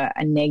have a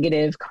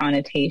negative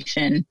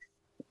connotation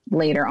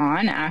later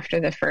on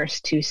after the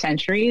first 2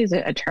 centuries,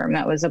 a term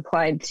that was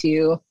applied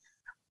to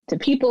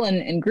people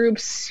and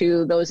groups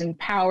who those in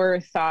power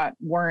thought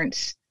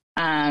weren't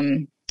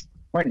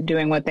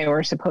doing what they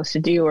were supposed to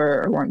do,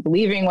 or weren't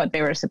believing what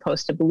they were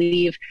supposed to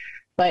believe.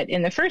 But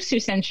in the first 2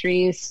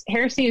 centuries,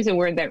 heresy is a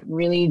word that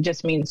really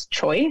just means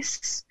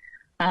choice,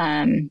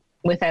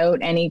 without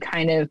any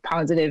kind of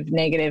positive,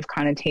 negative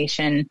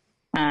connotation.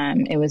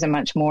 It was a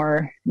much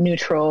more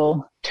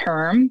neutral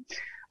term.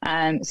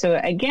 So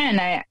again,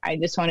 I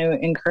just want to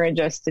encourage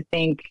us to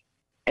think,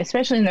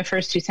 especially in the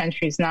first 2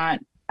 centuries, not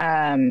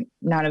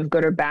of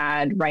good or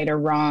bad, right or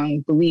wrong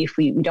belief.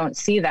 We don't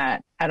see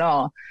that at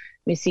all.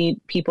 We see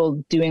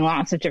people doing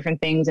lots of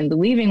different things and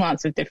believing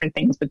lots of different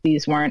things, but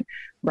these weren't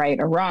right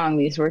or wrong.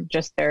 These were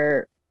just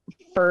their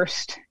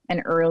first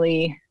and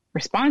early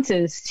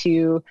responses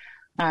to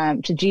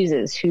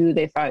Jesus, who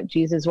they thought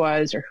Jesus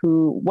was, or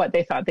what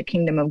they thought the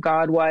kingdom of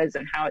God was,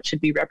 and how it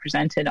should be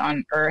represented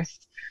on earth.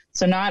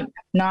 So not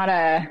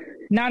a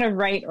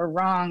right or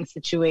wrong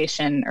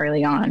situation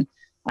early on,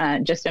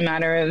 just a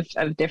matter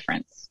of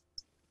difference.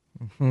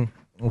 Mm-hmm.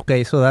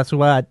 Okay, so that's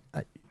what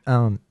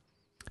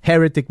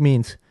heretic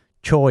means,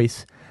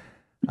 choice.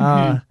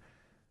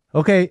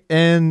 Okay,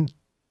 and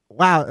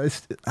wow,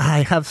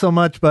 I have so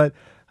much, but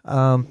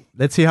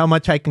let's see how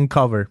much I can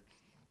cover.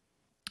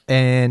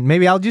 And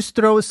maybe I'll just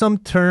throw some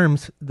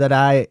terms that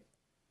I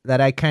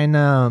kind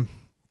of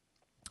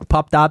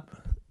popped up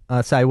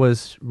as I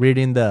was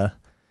reading the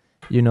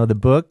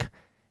book.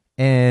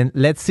 And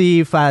let's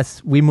see if,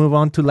 as we move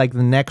on to like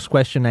the next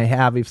question I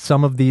have, if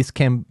some of these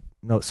can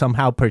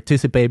somehow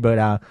participate.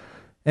 But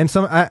and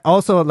some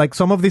also like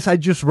some of these I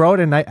just wrote,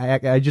 and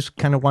I just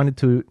kind of wanted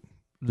to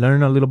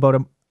learn a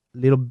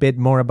little bit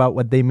more about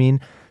what they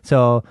mean.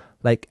 So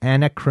like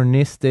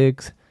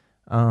anachronistics,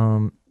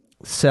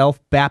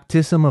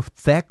 self-baptism of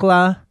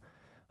Thecla,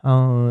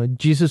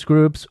 Jesus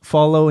groups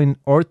following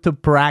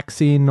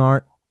orthopraxy,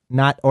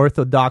 not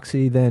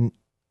orthodoxy, then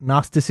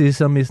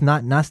Gnosticism is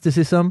not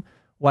Gnosticism.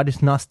 What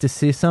is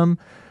Gnosticism?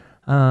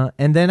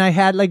 And then I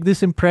had like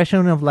this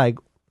impression of like,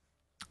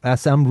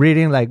 as I'm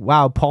reading, like,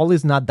 wow, Paul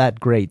is not that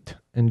great.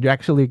 And you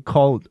actually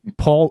called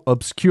Paul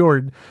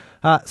obscured.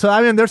 So,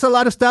 I mean, there's a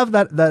lot of stuff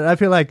that I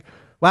feel like,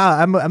 wow,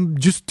 I'm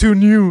just too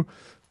new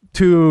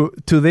to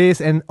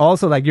this. And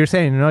also, like you're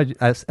saying,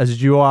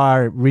 as you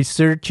are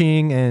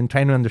researching and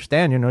trying to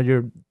understand,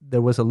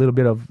 there was a little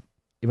bit of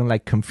even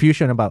like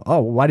confusion about, oh,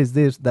 what is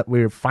this that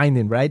we're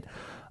finding, right?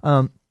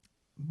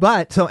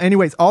 But so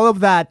anyways, all of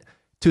that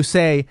to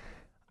say,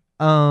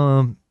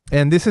 and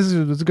this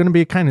is going to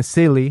be kind of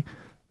silly,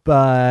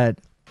 but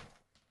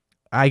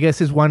I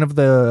guess it's one of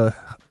the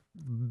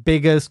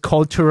biggest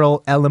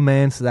cultural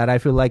elements that I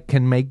feel like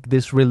can make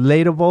this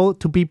relatable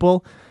to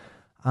people.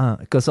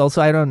 Because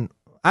also I don't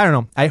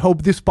know. I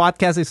hope this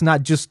podcast is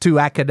not just too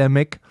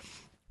academic.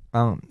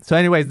 So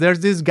anyways,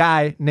 there's this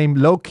guy named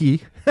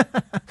Loki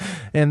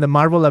in the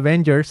Marvel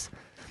Avengers.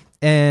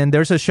 And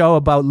there's a show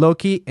about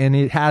Loki, and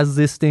it has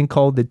this thing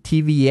called the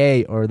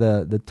TVA, or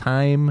the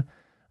time,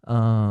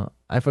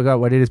 I forgot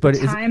what it is, but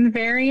Time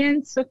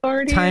Variance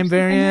Authority. Time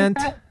Variant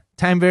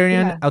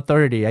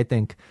Authority, I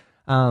think.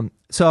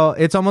 So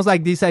it's almost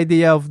like this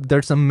idea of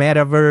there's a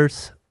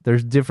metaverse,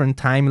 there's different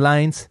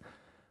timelines,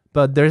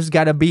 but there's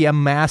got to be a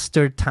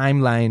master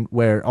timeline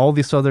where all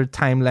these other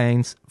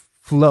timelines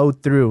flow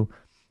through.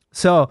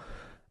 So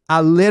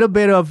a little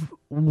bit of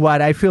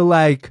what I feel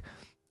like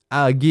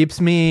gives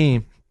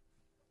me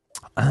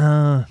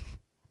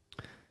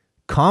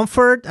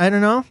comfort, I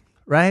don't know,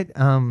 right?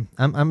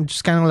 I'm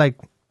just kind of like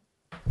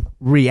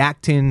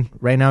reacting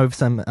right now if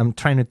I'm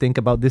trying to think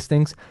about these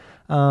things.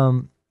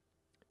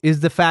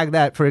 is the fact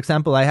that, for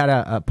example, I had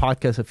a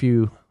podcast a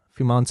few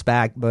months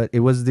back, but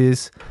it was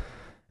this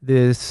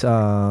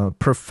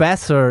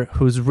professor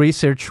whose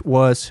research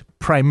was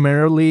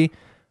primarily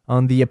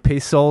on the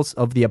epistles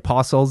of the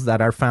apostles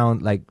that are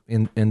found like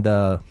in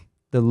the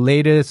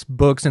latest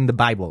books in the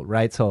Bible,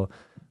 right? So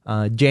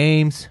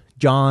James,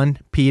 John,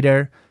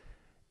 Peter,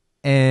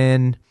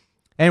 and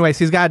anyways,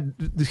 he's got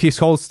his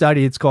whole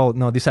study. It's called,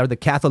 these are the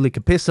Catholic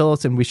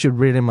epistles, and we should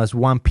read them as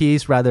one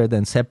piece rather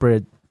than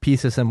separate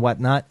pieces and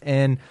whatnot.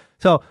 And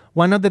so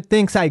one of the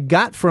things I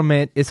got from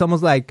it is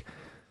almost like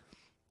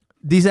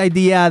this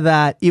idea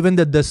that even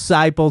the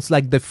disciples,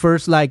 like the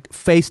first like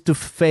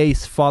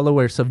face-to-face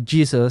followers of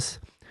Jesus,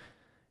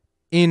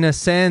 in a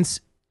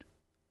sense,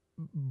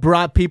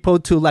 brought people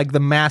to like the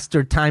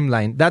master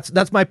timeline.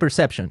 That's my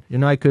perception.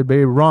 I could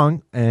be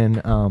wrong, and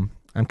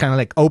I'm kind of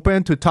like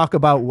open to talk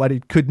about what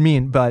it could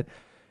mean, but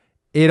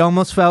it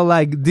almost felt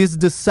like these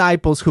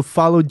disciples who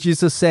followed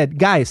Jesus said,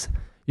 guys,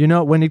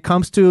 when it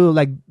comes to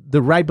like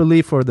the right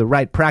belief or the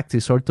right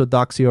practice,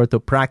 orthodoxy,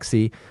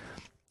 orthopraxy,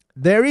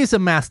 there is a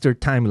master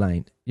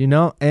timeline,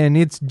 and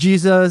it's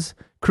Jesus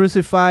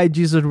crucified,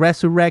 Jesus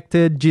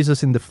resurrected,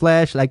 Jesus in the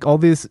flesh, like all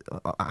these,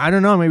 I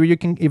don't know, maybe you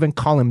can even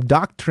call them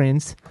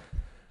doctrines.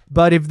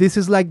 But if this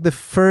is like the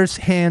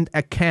first-hand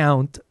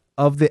account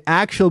of the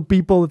actual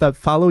people that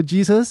follow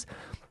Jesus,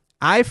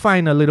 I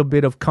find a little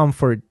bit of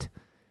comfort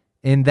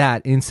in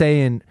that, in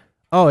saying,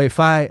 oh, if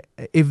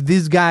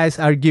these guys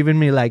are giving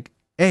me like,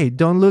 hey,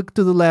 don't look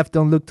to the left,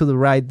 don't look to the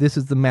right, this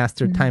is the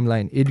master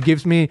timeline. It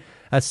gives me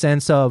a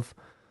sense of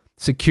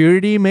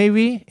security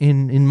maybe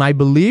in my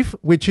belief,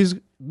 which is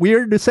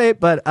weird to say,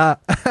 but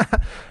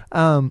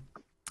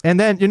and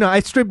then,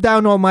 I stripped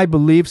down all my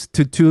beliefs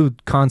to two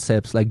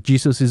concepts, like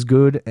Jesus is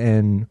good,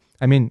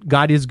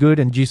 God is good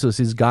and Jesus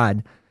is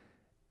God.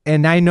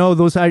 And I know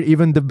those are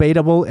even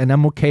debatable, and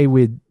I'm okay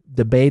with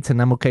debates,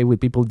 and I'm okay with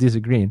people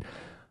disagreeing.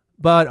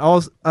 But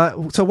also,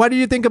 so what do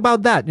you think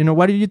about that?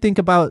 What do you think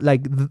about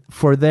like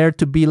for there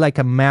to be like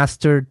a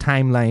master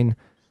timeline?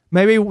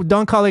 Maybe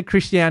don't call it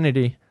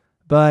Christianity,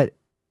 but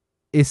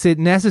is it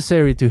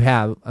necessary to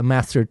have a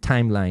master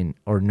timeline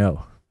or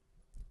no?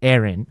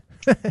 Aaron.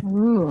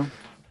 Ooh.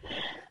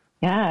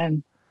 Yeah.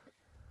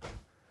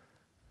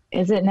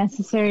 Is it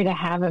necessary to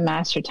have a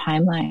master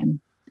timeline?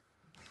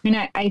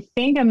 I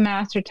think a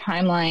master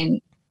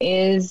timeline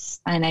is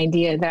an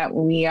idea that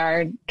we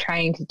are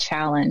trying to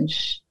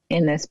challenge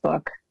in this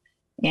book.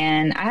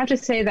 And I have to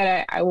say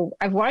that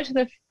I've watched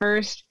the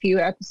first few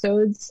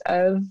episodes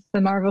of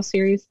the Marvel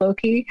series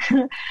Loki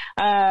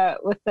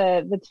with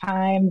the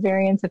time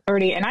variance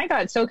authority. And I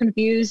got so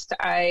confused.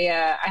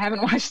 I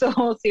haven't watched the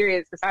whole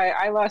series because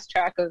I lost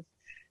track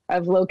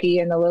of Loki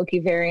and the Loki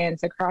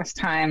variants across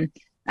time.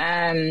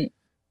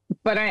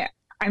 But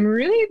I'm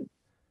really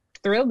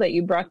thrilled that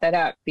you brought that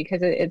up,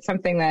 because it's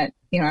something that,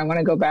 I want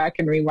to go back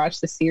and rewatch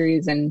the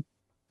series and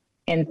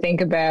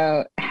think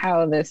about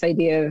how this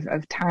idea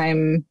of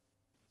timelines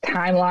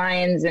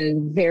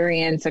and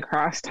variants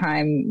across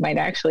time might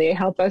actually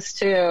help us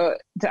to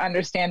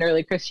understand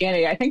early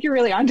Christianity. I think you're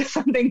really onto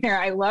something there.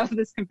 I love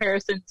this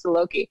comparison to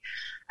Loki.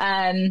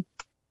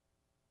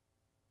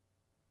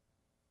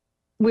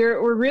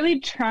 We're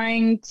really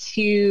trying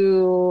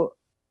to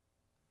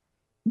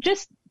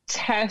just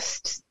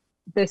test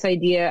this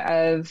idea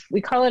of,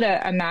 we call it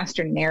a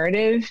master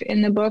narrative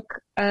in the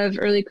book of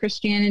early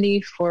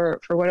Christianity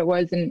for what it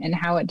was and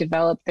how it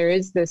developed. There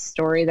is this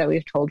story that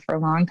we've told for a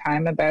long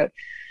time about,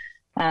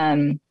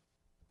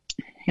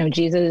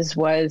 Jesus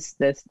was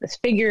this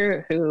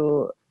figure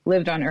who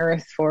lived on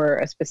earth for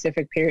a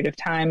specific period of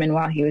time. And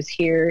while he was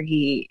here,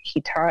 he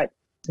taught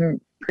some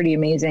pretty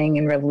amazing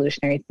and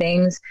revolutionary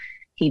things.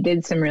 He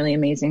did some really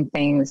amazing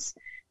things.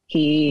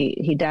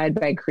 He died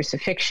by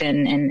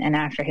crucifixion, and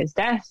after his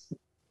death,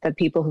 the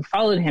people who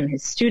followed him,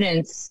 his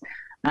students,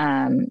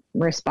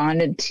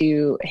 responded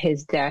to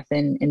his death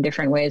in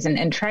different ways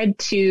and tried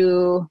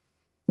to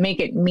make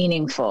it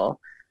meaningful.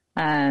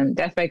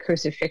 Death by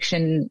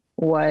crucifixion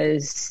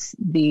was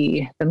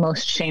the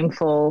most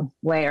shameful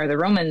way, or the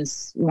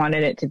Romans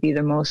wanted it to be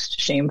the most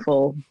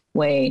shameful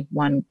way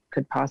one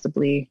could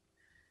possibly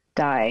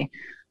die.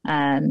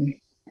 And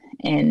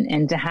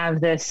to have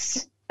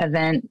this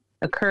event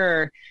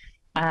occur,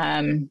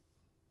 to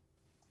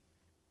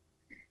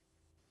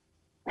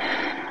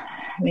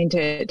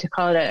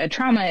call it a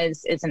trauma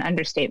is an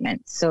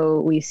understatement. So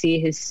we see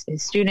his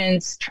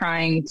students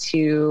trying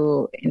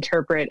to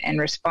interpret and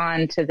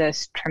respond to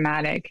this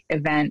traumatic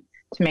event,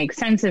 to make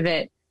sense of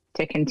it,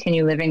 to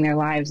continue living their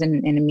lives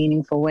in a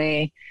meaningful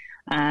way,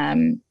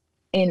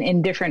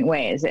 in different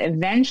ways.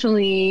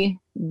 Eventually,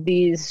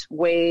 these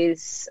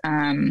ways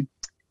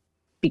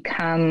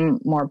become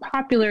more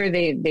popular.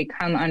 They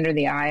come under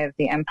the eye of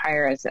the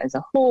empire as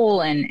a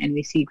whole, and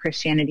we see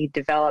Christianity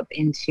develop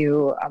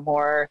into a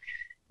more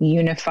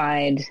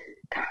unified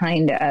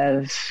kind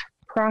of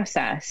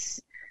process.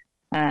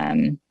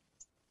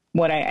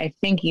 What I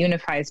think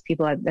unifies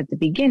people at the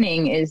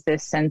beginning is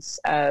this sense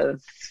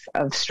of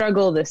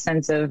struggle, this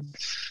sense of,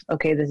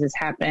 okay, this has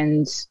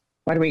happened.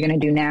 What are we going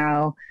to do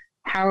now?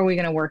 how are we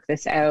going to work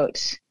this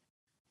out?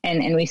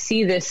 And we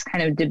see this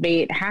kind of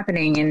debate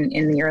happening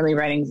in the early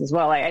writings as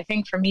well. I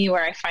think for me,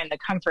 where I find the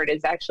comfort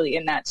is actually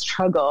in that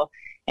struggle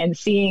and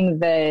seeing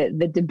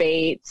the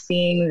debate,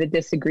 seeing the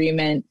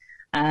disagreement,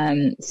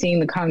 seeing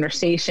the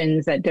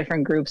conversations that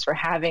different groups were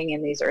having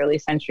in these early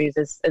centuries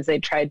as they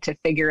tried to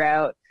figure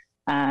out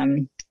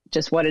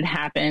just what had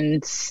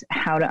happened,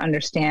 how to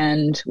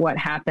understand what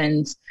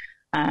happened,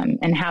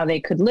 and how they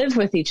could live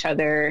with each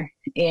other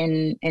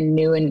in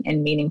new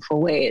and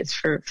meaningful ways.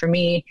 For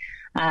me,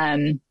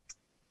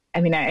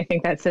 I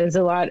think that says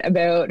a lot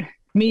about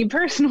me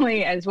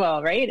personally as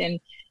well, right? And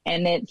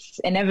it's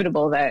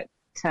inevitable that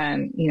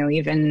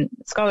even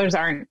scholars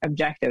aren't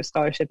objective.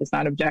 Scholarship is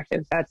not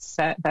objective. That's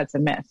a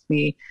myth.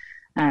 We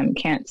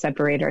can't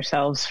separate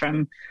ourselves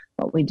from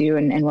what we do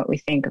and what we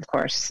think, of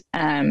course.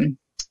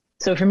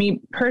 So for me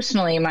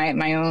personally,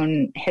 my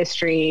own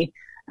history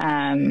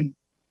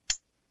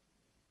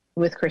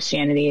with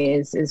Christianity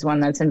is one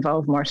that's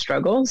involved more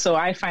struggle. So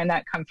I find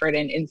that comfort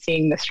in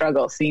seeing the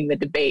struggle, seeing the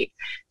debate,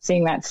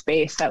 seeing that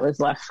space that was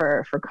left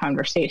for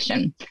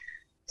conversation.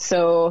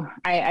 So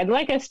I'd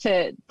like us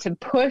to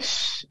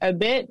push a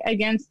bit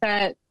against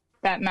that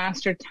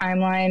master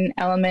timeline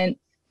element,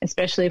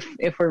 especially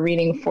if we're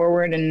reading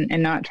forward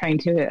and not trying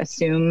to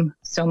assume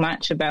so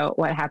much about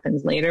what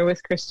happens later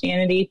with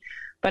Christianity.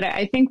 But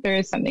I think there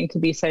is something to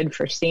be said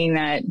for seeing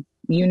that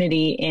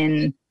unity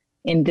in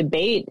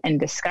debate and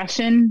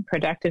discussion,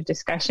 productive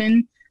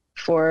discussion,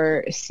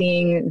 for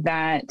seeing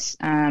that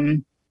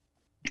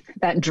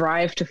that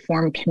drive to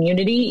form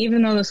community,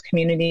 even though those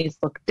communities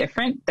look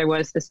different. There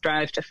was this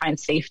drive to find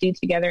safety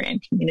together in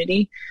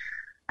community.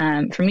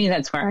 For me,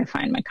 that's where I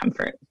find my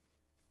comfort.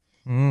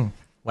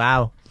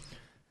 Wow.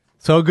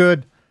 So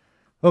good.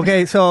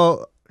 Okay,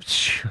 so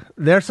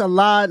there's a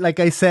lot, like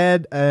I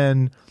said,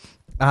 and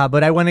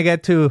but I want to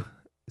get to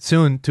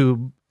soon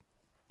to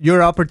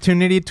your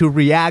opportunity to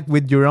react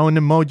with your own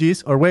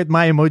emojis or with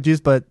my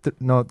emojis, but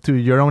to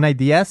your own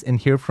ideas and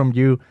hear from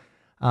you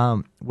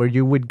where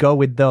you would go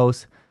with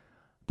those.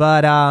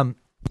 But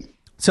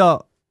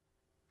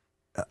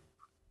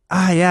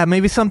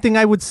maybe something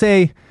I would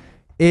say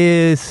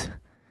is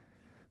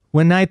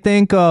when I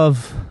think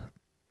of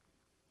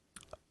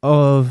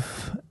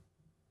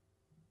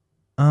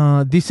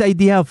this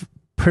idea of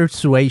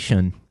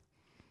persuasion,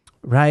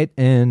 right?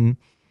 And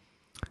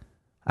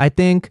I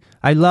think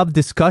I love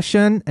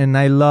discussion and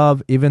I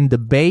love even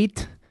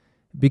debate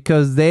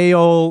because they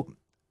all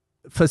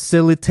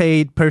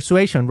facilitate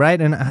persuasion,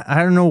 right? And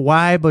I don't know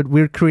why, but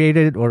we're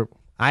created, or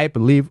I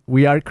believe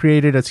we are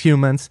created as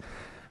humans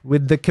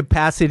with the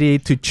capacity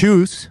to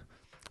choose,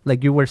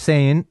 like you were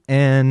saying.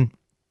 And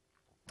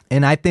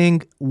I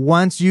think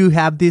once you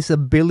have this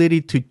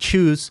ability to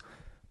choose,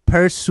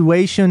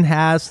 persuasion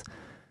has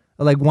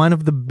like one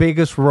of the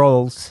biggest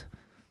roles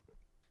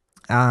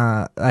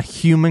a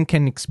human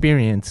can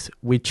experience,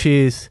 which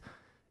is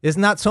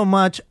not so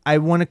much I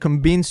want to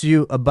convince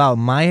you about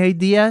my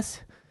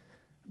ideas,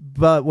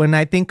 but when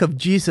I think of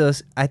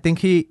Jesus, I think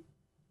he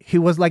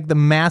was like the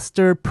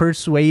master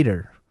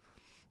persuader.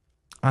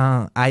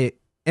 And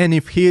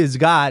if he is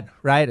God,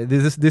 right?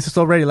 This is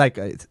already like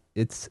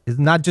it's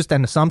not just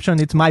an assumption;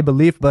 it's my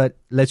belief. But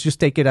let's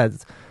just take it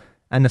as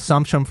an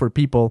assumption for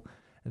people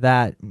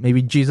that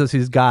maybe Jesus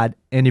is God,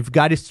 and if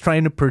God is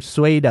trying to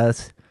persuade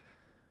us,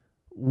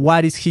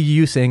 what is he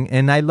using?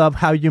 And I love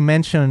how you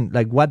mentioned,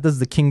 like, what does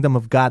the kingdom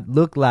of God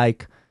look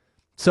like?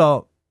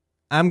 So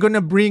I'm going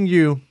to bring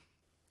you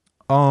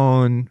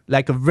on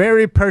like a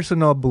very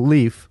personal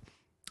belief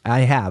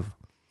I have,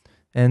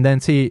 and then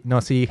see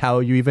how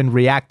you even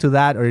react to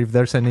that, or if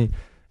there's any,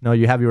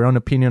 you have your own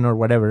opinion or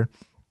whatever.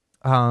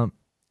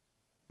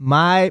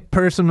 My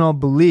personal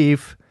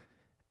belief,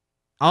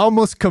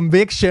 almost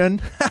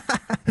conviction,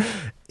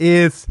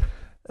 is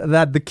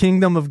that the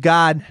kingdom of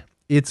God,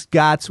 it's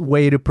God's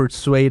way to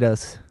persuade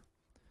us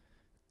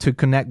to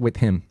connect with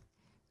him.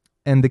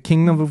 And the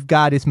kingdom of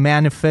God is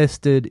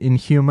manifested in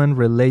human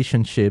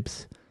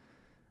relationships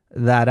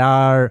that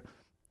are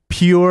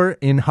pure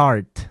in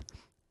heart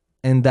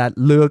and that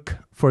look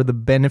for the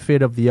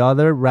benefit of the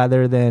other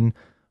rather than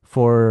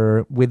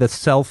with a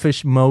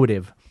selfish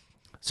motive.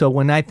 So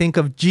when I think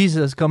of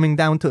Jesus coming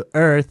down to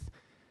earth,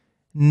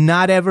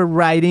 not ever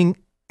writing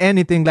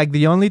anything, like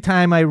the only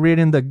time I read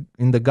in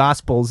the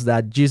Gospels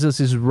that Jesus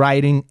is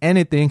writing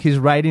anything, he's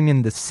writing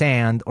in the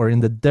sand or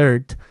in the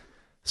dirt.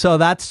 So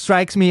that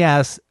strikes me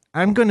as,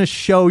 I'm going to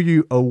show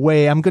you a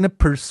way. I'm going to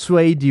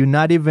persuade you,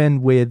 not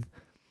even with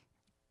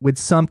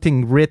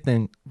something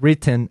written.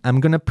 I'm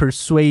going to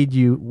persuade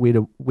you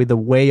with a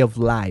way of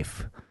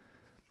life.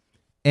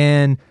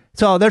 And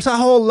so there's a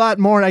whole lot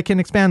more I can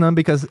expand on,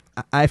 because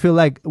I feel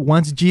like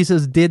once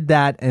Jesus did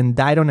that and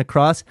died on a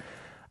cross,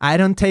 I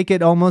don't take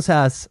it almost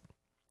as,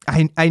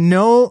 I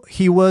know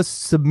he was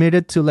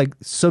subjugated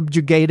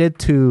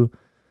to,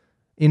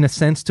 in a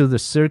sense, to the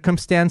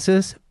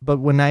circumstances. But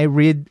when I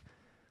read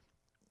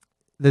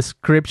the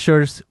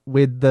scriptures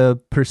with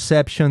the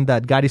perception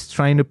that God is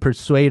trying to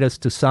persuade us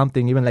to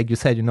something, even like you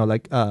said,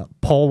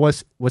 Paul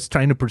was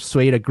trying to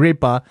persuade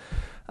Agrippa.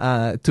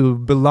 to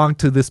belong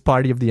to this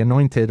party of the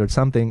anointed or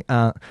something.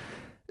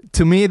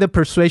 To me, the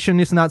persuasion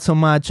is not so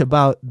much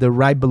about the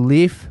right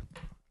belief,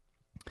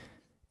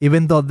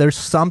 even though there's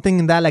something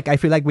in that. Like, I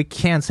feel like we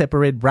can't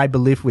separate right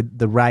belief with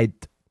the right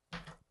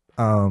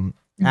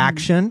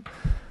action.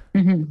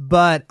 Mm-hmm.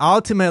 But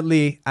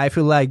ultimately, I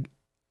feel like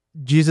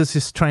Jesus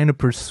is trying to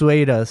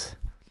persuade us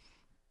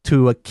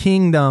to a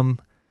kingdom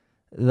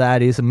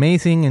that is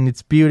amazing and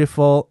it's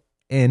beautiful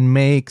and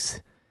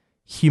makes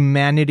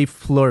humanity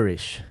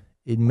flourish.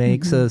 It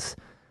makes us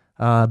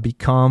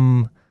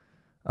become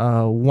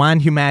one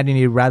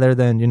humanity rather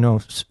than,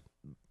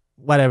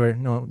 whatever,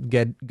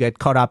 get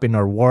caught up in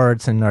our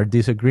words and our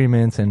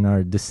disagreements and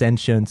our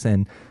dissensions.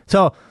 And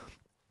so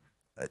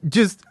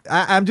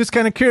I'm just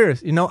kind of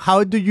curious,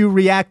 how do you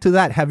react to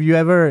that? Have you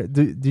ever,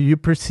 do you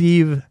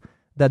perceive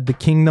that the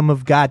kingdom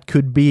of God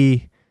could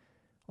be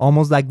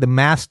almost like the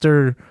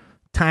master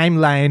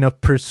timeline of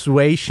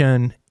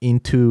persuasion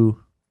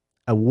into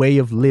a way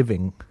of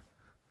living?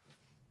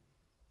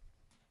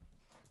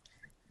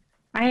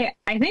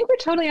 I think we're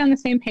totally on the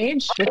same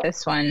page with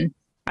this one.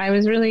 I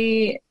was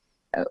really,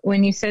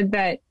 when you said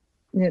that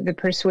the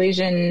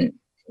persuasion,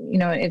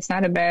 it's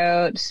not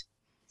about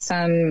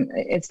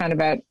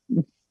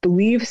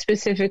belief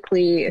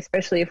specifically,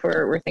 especially if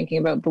we're thinking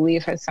about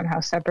belief as somehow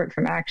separate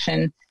from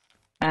action.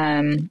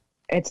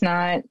 It's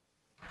not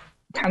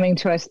coming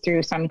to us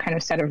through some kind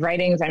of set of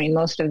writings. I mean,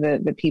 most of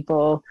the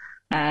people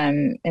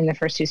in the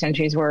first 2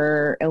 centuries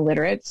were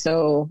illiterate,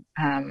 so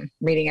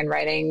reading and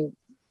writing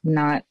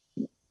not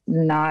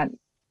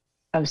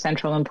of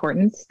central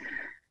importance.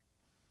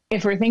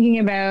 If we're thinking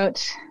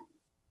about,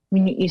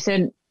 you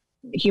said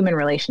human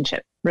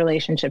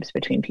relationships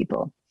between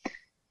people,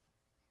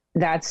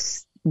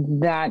 that's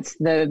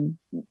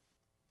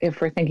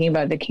if we're thinking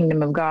about the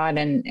kingdom of God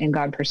and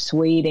God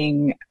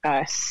persuading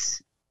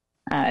us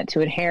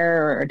to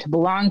adhere or to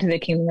belong to the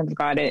kingdom of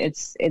God,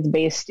 it's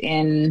based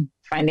in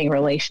finding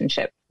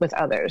relationship with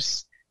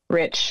others,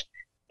 rich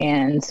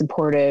and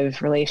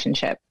supportive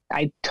relationship.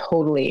 I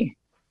totally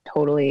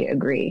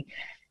agree.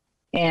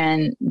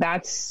 And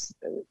that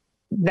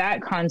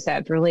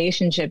concept,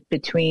 relationship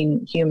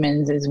between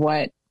humans, is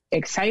what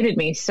excited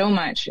me so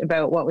much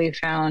about what we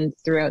found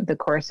throughout the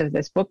course of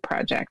this book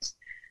project.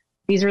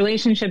 These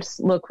relationships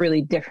look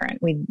really different.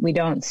 We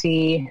don't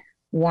see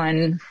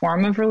one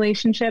form of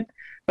relationship,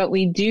 but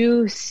we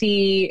do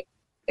see,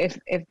 if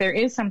there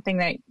is something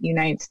that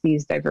unites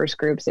these diverse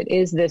groups, it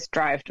is this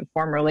drive to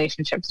form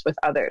relationships with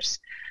others,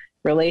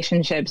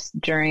 relationships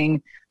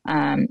during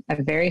a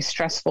very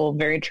stressful,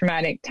 very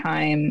traumatic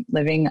time,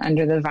 living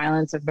under the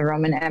violence of the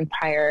Roman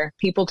Empire,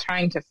 people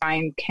trying to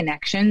find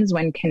connections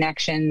when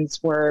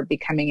connections were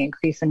becoming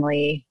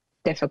increasingly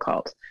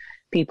difficult.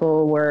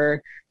 People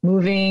were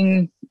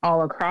moving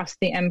all across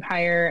the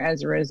empire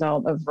as a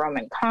result of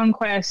Roman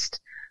conquest.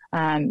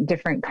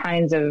 Different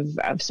kinds of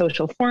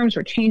social forms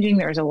were changing.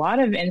 There was a lot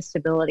of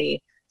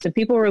instability. So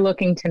people were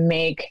looking to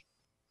make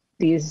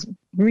these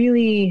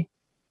really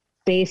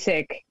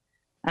basic,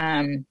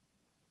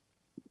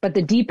 but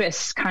the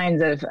deepest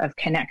kinds of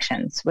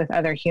connections with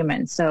other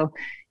humans. So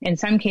in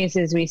some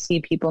cases, we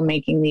see people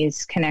making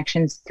these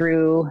connections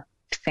through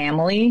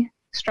family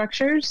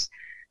structures.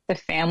 The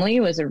family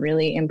was a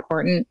really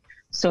important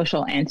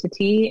social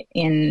entity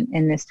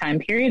in this time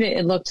period.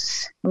 It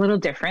looks a little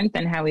different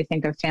than how we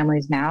think of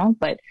families now,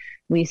 but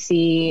we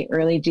see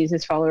early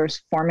Jesus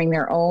followers forming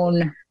their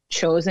own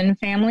chosen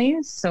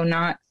families. So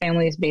not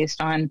families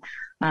based on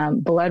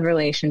blood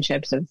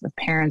relationships of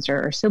parents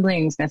or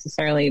siblings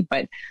necessarily,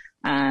 but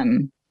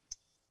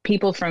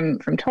people from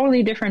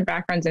totally different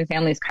backgrounds and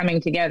families coming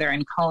together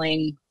and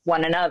calling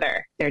one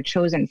another their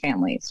chosen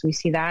families. We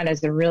see that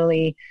as a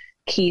really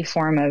key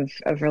form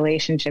of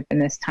relationship in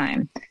this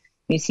time.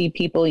 You see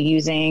people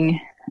using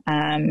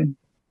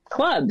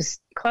clubs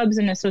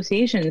and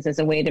associations as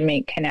a way to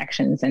make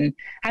connections, and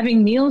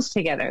having meals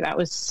together. That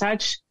was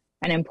such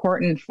an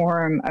important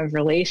form of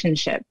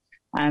relationship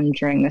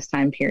during this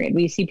time period.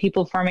 We see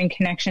people forming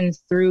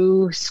connections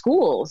through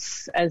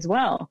schools as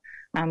well,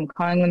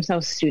 calling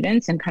themselves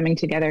students and coming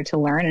together to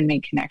learn and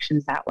make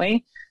connections that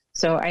way.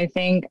 So I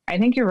think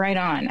you're right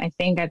on. I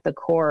think at the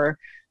core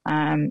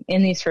in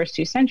these first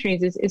 2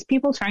 centuries is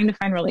people trying to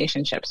find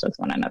relationships with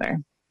one another.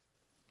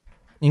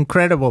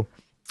 Incredible.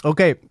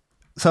 Okay,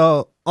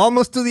 so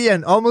almost to the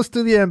end,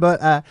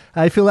 but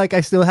I feel like I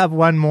still have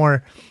one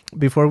more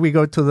before we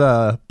go to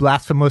the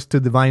blasphemous to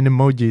divine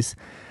emojis.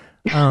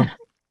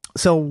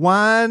 So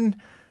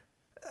one,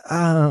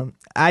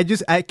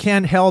 I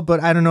can't help,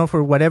 but I don't know,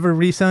 for whatever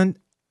reason,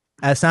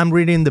 as I'm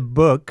reading the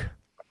book,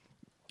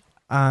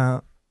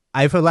 I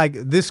feel like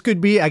this could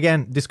be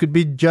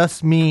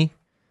just me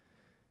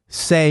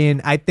saying,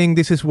 I think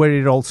this is where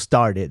it all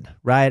started,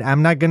 right?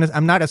 I'm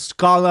not a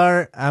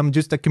scholar. I'm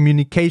just a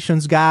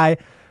communications guy.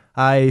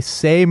 I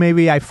say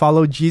maybe I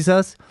follow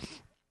Jesus.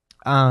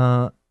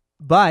 But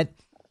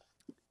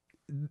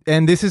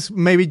this is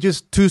maybe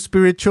just too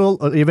spiritual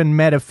or even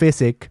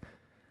metaphysic.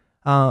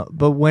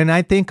 But when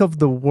I think of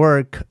the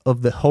work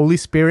of the Holy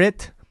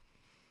Spirit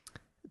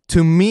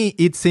to me,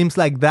 it seems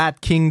like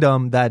that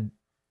kingdom that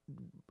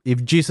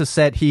if Jesus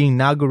said he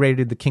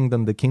inaugurated the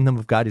kingdom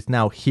of God is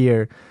now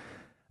here.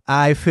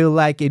 I feel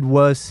like it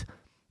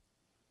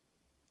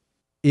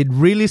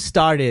really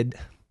started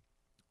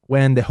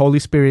when the Holy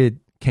Spirit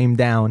came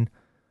down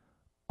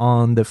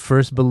on the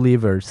first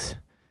believers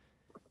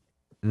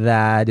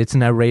that it's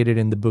narrated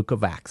in the book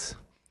of Acts,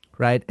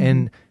 right? Mm-hmm.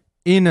 And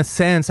in a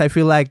sense, I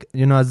feel like,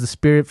 as the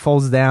Spirit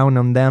falls down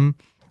on them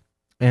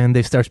and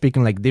they start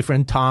speaking like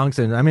different tongues,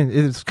 and I mean,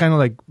 it's kind of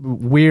like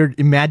weird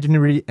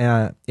imaginary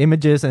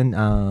images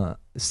and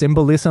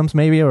symbolisms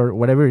maybe, or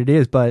whatever it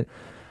is. But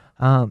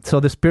so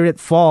the Spirit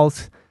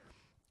falls,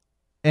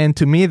 and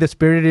to me, the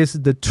Spirit is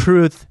the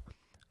truth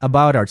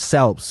about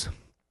ourselves.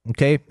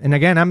 Okay, and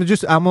again,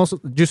 I'm also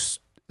just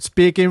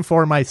speaking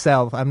for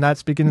myself. I'm not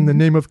speaking in the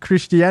name of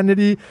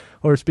Christianity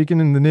or speaking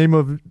in the name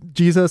of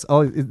Jesus.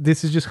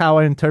 This is just how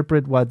I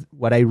interpret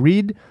what I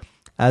read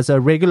as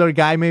a regular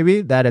guy,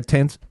 maybe that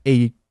attends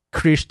a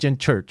Christian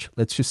church.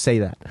 Let's just say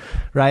that,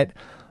 right?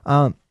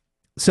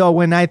 So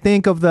when I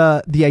think of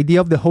the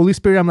idea of the Holy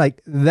Spirit, I'm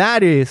like,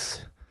 that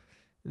is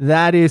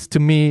to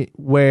me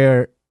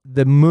where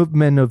the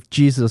movement of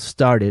Jesus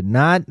started.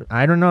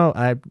 I don't know.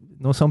 I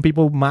know some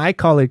people might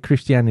call it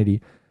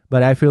Christianity,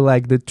 but I feel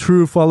like the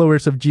true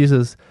followers of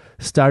Jesus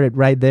started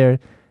right there.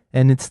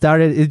 And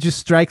it just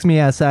strikes me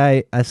as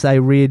I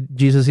read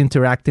Jesus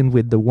interacting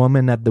with the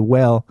woman at the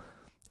well,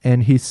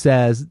 and he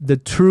says, the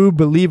true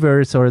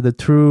believers or the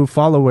true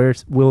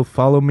followers will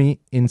follow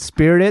me in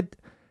spirit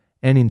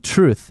and in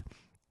truth.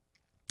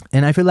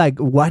 And I feel like,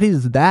 what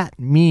does that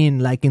mean,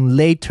 like in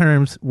lay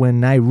terms,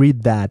 when I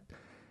read that?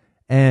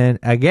 And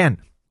again,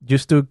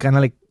 just to kind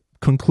of like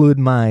conclude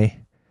my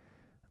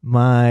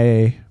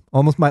rant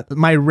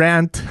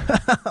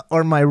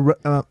or my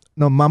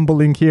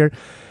mumbling here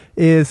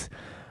is,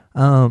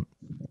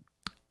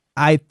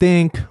 I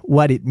think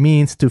what it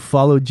means to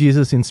follow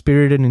Jesus in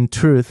spirit and in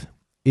truth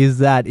is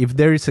that if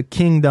there is a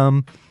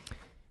kingdom,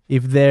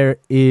 if there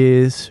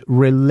is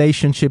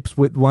relationships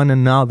with one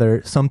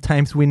another,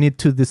 sometimes we need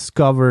to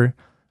discover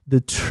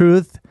the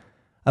truth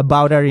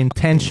about our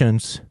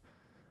intentions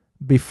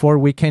before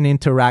we can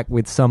interact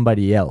with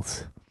somebody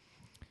else.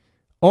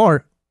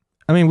 Or,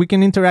 I mean, we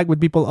can interact with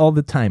people all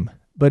the time,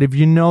 but if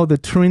you know the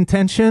true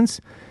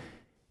intentions,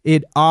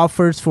 it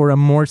offers for a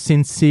more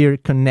sincere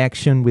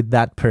connection with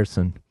that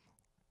person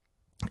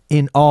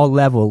in all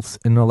levels,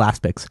 in all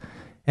aspects.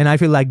 And I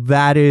feel like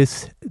that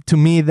is, to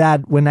me,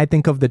 that when I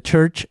think of the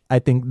church, I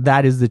think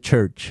that is the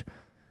church.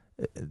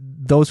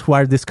 Those who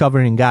are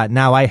discovering God.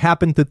 Now, I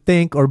happen to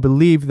think or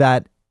believe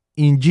that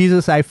in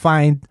Jesus, I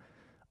find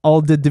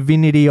all the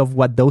divinity of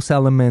what those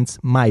elements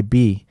might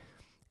be.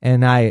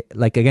 And I,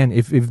 like, again,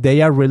 if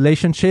they are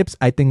relationships,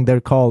 I think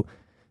they're called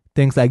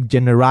things like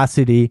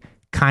generosity,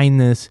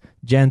 kindness,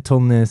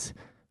 gentleness,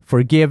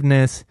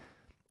 forgiveness,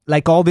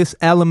 like all these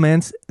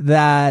elements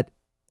that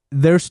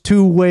there's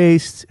two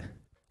ways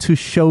to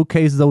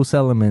showcase those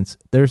elements.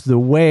 There's the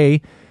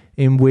way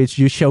in which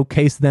you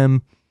showcase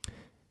them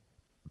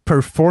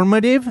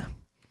performative,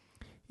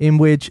 in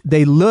which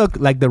they look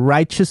like the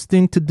righteous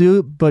thing to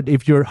do, but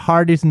if your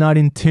heart is not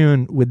in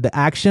tune with the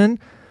action,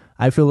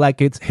 I feel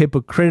like it's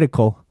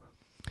hypocritical.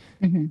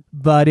 Mm-hmm.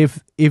 But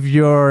if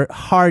your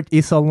heart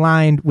is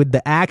aligned with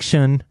the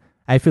action,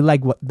 I feel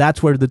like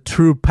that's where the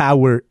true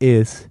power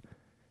is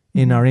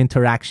in our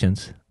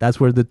interactions. That's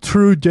where the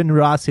true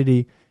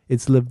generosity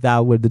is lived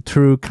out, where the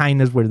true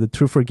kindness, where the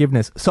true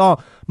forgiveness. So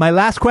my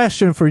last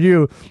question for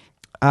you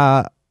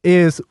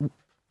is,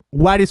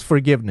 what is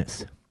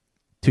forgiveness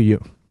to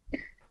you?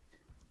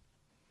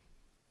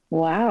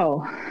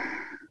 Wow.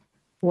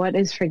 What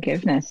is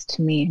forgiveness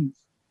to me?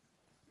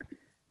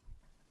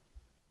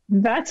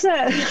 That's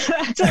a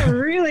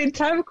really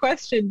tough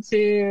question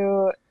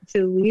to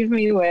leave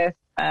me with.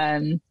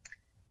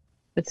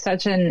 It's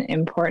such an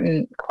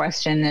important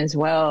question as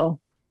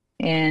well.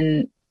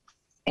 And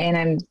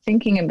I'm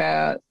thinking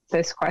about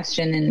this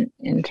question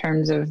in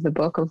terms of the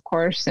book, of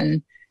course,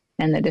 and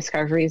the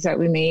discoveries that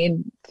we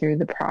made through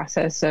the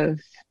process of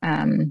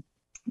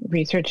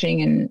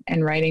researching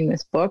and writing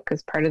this book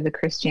as part of the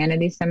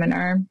Christianity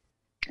seminar.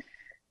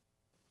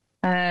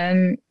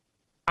 I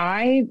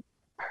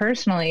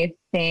personally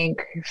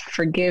think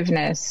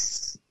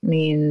forgiveness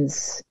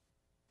means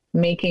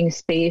making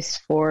space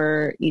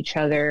for each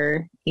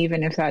other,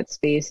 even if that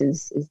space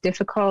is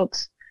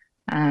difficult,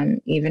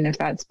 even if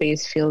that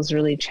space feels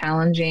really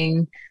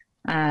challenging,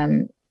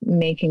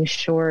 making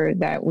sure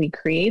that we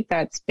create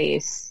that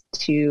space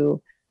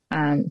to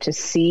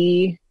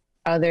see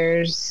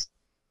others,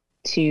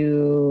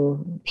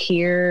 to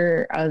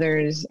hear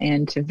others,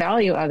 and to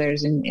value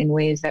others in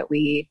ways that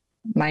we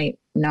might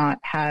not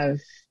have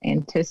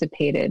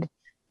anticipated. I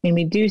mean,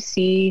 we do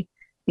see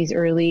these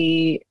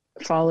early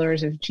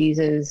followers of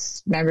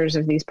Jesus, members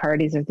of these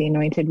parties of the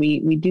anointed,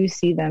 we do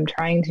see them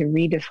trying to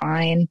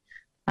redefine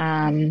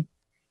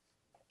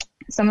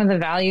some of the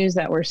values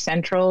that were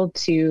central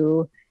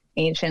to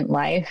ancient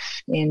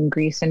life in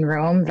Greece and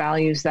Rome,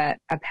 values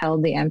that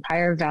upheld the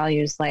empire,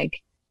 values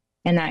like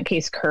in that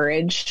case,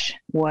 courage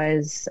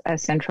was a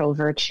central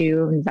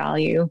virtue and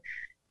value.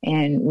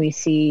 And we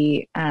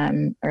see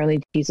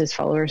early Jesus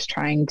followers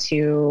trying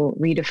to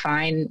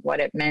redefine what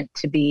it meant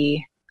to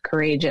be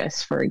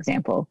courageous, for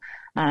example.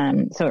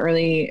 So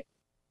early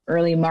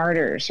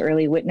martyrs,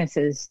 early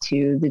witnesses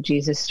to the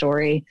Jesus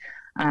story,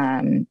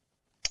 that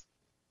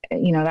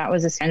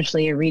was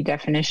essentially a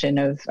redefinition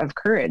of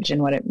courage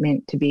and what it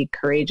meant to be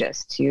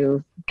courageous,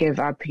 to give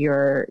up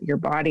your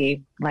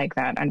body like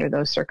that under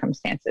those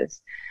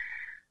circumstances.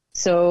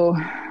 So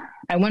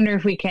I wonder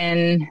if we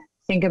can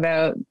think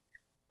about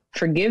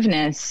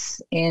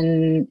forgiveness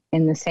in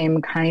the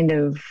same kind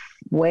of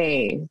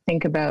way.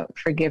 Think about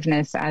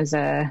forgiveness as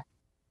a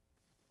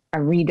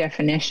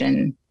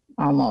redefinition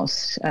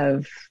almost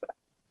of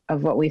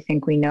what we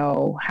think we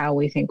know, how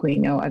we think we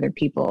know other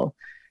people,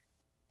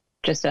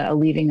 just a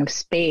leaving of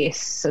space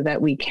so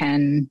that we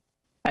can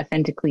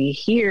authentically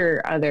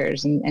hear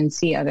others and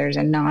see others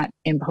and not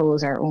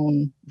impose our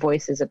own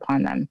voices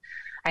upon them.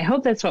 I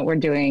hope that's what we're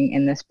doing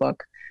in this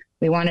book.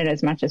 We wanted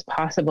as much as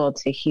possible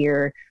to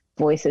hear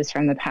voices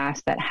from the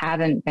past that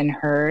haven't been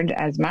heard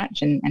as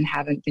much and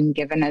haven't been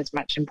given as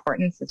much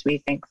importance as we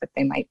think that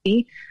they might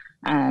be.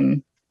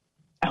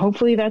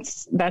 Hopefully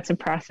that's a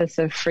process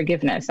of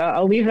forgiveness.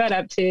 I'll leave that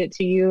up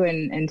to you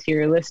and to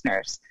your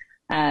listeners.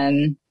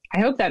 I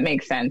hope that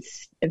makes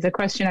sense. It's a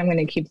question I'm going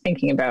to keep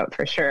thinking about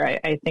for sure.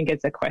 I think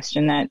it's a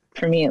question that,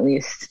 for me at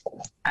least,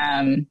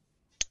 I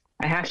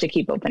have to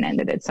keep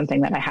open-ended. It's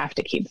something that I have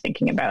to keep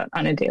thinking about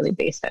on a daily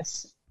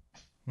basis.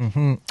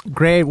 Mm-hmm.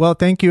 Great. Well,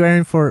 thank you,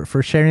 Erin, for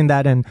sharing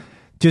that. And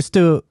just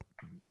to,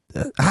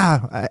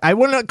 I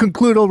want to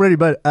conclude already,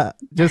 but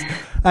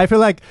I feel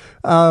like,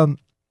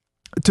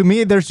 to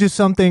me, there's just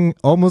something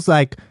almost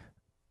like,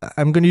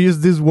 I'm going to use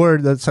this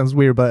word that sounds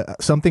weird,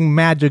 but something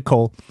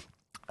magical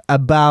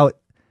about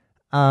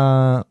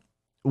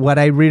what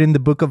I read in the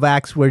book of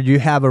Acts, where you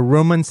have a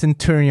Roman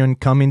centurion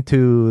coming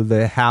to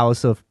the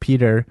house of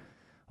Peter,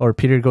 or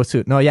Peter goes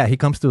to, he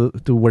comes to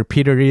where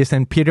Peter is,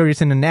 and Peter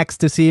is in an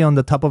ecstasy on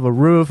the top of a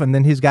roof, and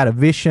then he's got a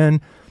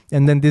vision,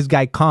 and then this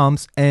guy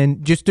comes,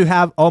 and just to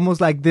have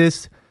almost like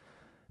this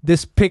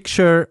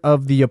picture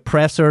of the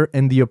oppressor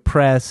and the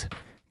oppressed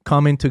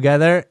coming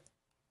together,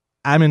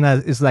 I mean,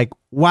 it's like,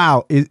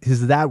 wow,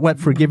 is that what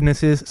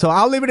forgiveness is? So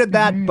I'll leave it at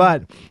that,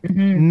 but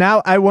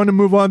now I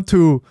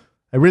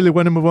really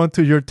want to move on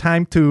to your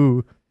time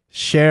to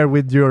share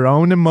with your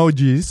own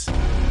emojis.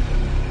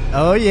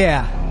 Oh,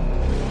 yeah.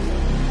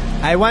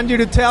 I want you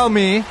to tell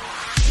me,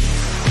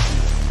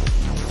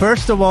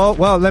 first of all,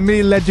 well, let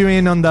me let you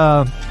in on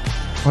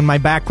my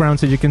background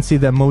so you can see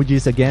the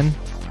emojis again.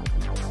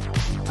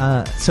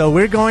 So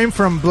we're going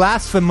from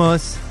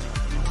blasphemous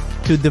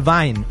to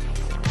divine.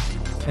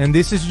 And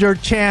this is your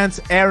chance,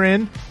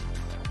 Erin,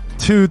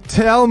 to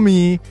tell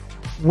me,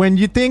 when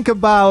you think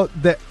about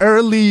the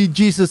early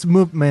Jesus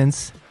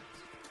movements,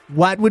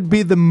 what would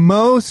be the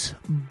most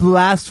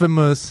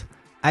blasphemous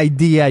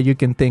idea you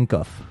can think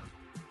of?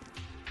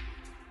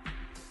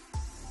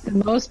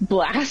 The most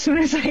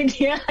blasphemous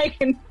idea I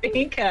can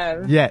think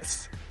of?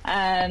 Yes.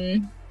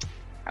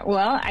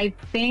 Well, I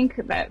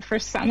think that for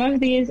some of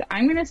these,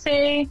 I'm going to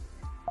say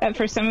that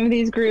for some of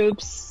these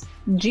groups,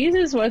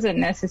 Jesus wasn't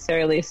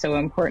necessarily so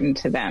important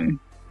to them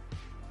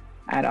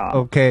at all.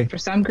 Okay. For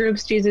some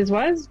groups, Jesus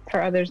was.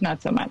 For others,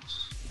 not so much.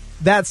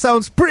 That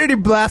sounds pretty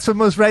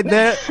blasphemous right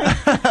there.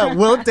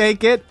 We'll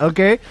take it.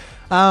 Okay.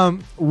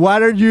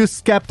 What are you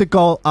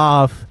skeptical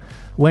of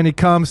when it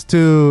comes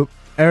to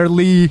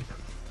early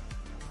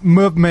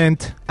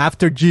movement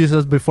after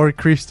Jesus, before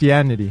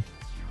Christianity?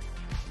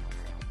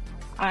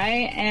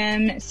 I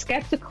am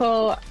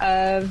skeptical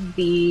of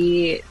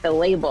the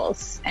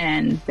labels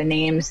and the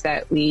names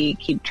that we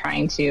keep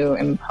trying to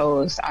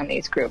impose on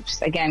these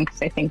groups. Again,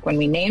 because I think when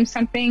we name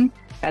something,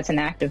 that's an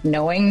act of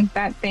knowing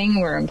that thing.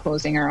 We're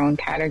imposing our own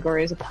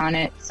categories upon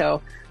it.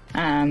 So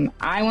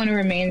I want to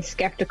remain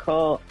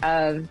skeptical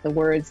of the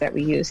words that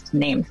we use to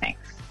name things.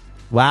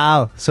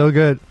 Wow, so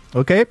good.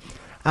 Okay.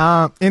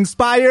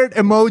 Inspired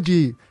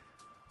emoji.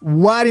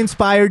 What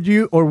inspired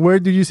you, or where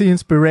do you see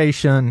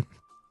inspiration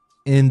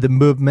in the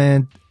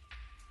movement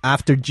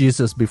after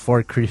Jesus,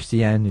 before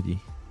Christianity?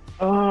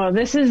 Oh,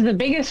 this is the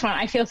biggest one.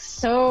 I feel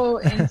so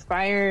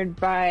inspired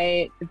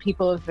by the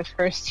people of the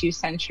first 2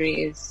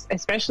 centuries,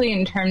 especially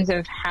in terms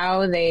of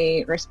how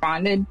they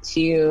responded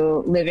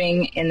to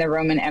living in the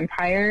Roman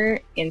Empire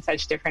in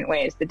such different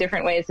ways, the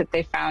different ways that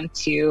they found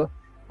to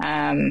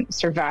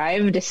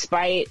survive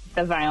despite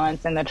the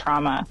violence and the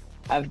trauma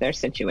of their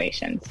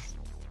situations.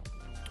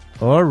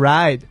 All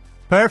right.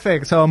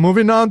 Perfect. So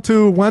moving on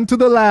to one to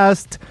the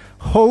last,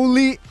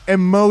 holy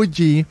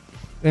emoji.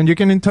 And you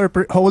can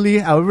interpret holy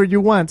however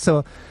you want.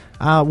 So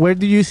where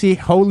do you see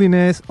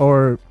holiness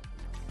or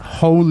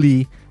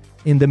holy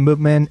in the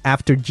movement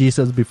after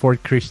Jesus, before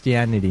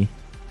Christianity?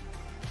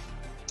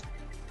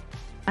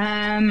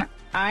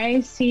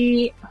 I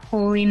see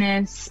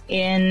holiness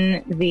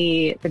in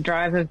the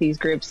drive of these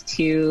groups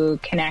to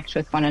connect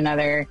with one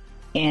another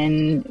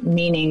in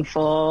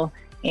meaningful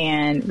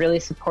and really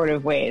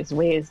supportive ways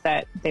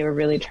that they were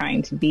really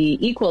trying to be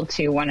equal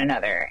to one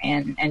another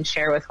and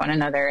share with one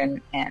another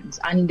and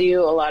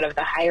undo a lot of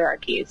the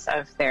hierarchies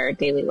of their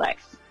daily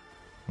life.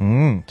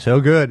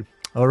 So good.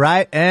 All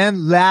right.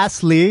 And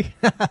lastly,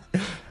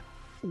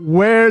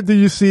 where do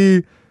you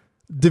see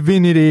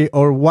divinity,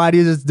 or what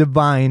is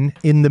divine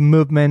in the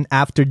movement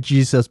after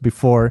Jesus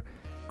before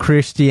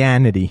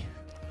Christianity?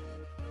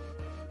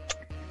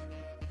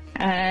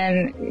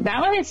 And that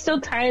one is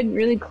still tied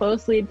really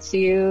closely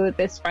to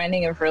this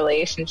finding of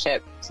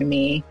relationship to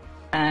me.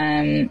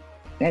 I'm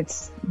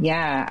still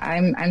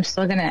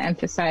going to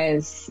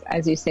emphasize,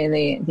 as you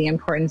say, the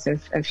importance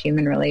of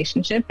human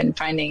relationship and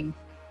finding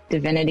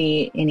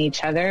divinity in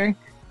each other.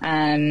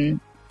 And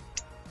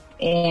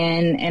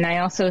I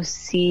also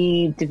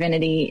see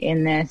divinity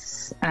in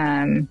this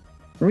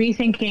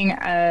rethinking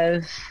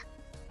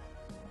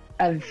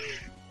of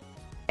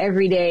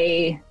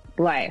everyday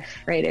life,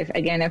 right?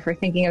 If we're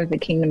thinking of the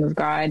kingdom of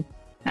God,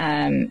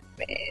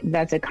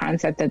 that's a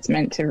concept that's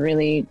meant to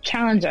really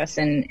challenge us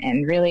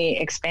and really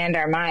expand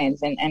our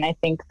minds. And I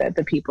think that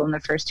the people in the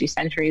first 2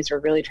 centuries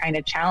were really trying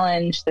to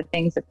challenge the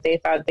things that they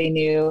thought they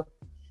knew,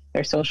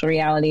 their social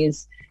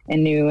realities,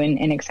 in new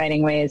and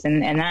exciting ways.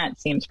 And that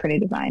seems pretty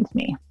divine to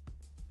me.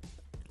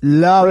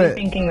 Love it.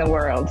 Rethinking the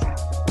world.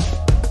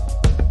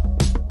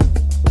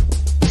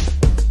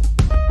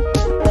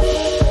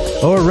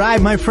 All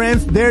right, my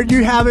friends, there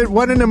you have it.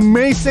 What an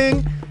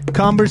amazing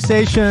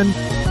conversation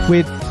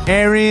with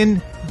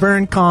Aaron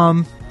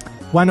Birnbaum,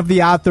 one of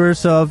the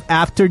authors of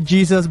After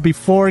Jesus,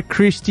 Before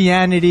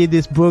Christianity,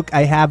 this book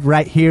I have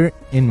right here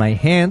in my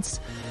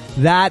hands.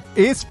 That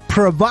is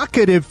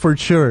provocative for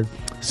sure.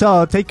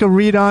 So take a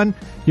read on.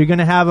 You're going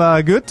to have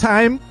a good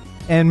time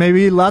and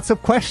maybe lots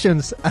of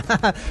questions.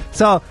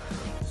 So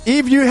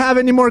if you have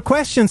any more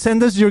questions,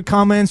 send us your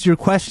comments, your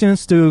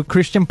questions to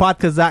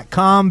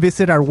christianpodcast.com.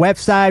 Visit our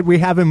website. We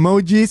have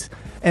emojis.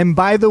 And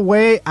by the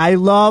way, I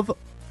love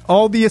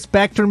all the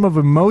spectrum of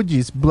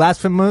emojis.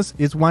 Blasphemous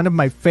is one of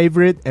my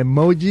favorite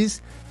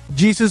emojis.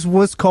 Jesus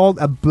was called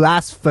a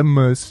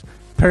blasphemous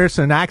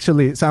person,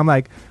 actually. So I'm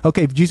like,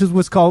 okay, if Jesus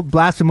was called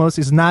blasphemous,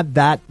 it's not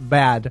that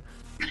bad.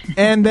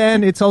 And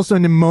then it's also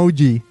an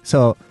emoji.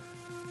 So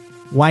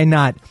why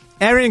not?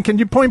 Aaron, can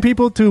you point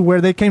people to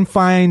where they can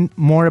find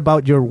more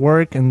about your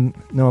work and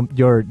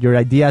your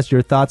ideas,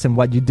 your thoughts, and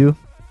what you do?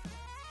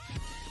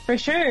 For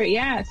sure,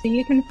 yeah. So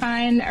you can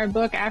find our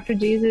book, After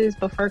Jesus,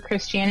 Before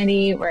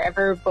Christianity,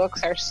 wherever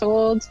books are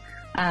sold,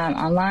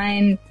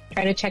 online.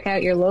 Try to check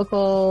out your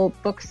local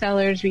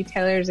booksellers,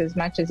 retailers as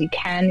much as you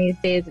can these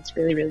days. It's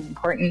really, really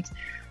important.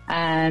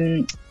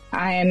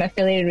 I am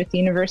affiliated with the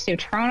University of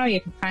Toronto. You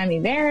can find me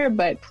there,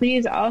 but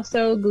please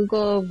also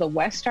Google the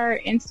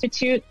Westar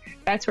Institute.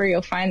 That's where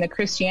you'll find the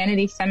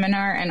Christianity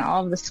Seminar and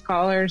all of the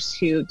scholars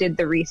who did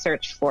the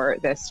research for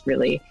this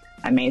really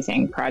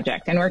amazing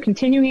project. And we're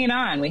continuing it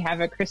on. We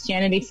have a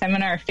Christianity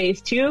Seminar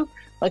Phase 2,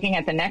 looking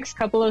at the next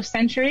couple of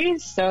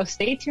centuries. So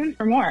stay tuned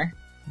for more.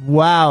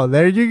 Wow,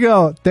 there you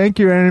go. Thank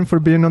you, Aaron,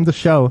 for being on the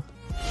show.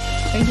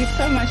 Thank you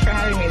so much for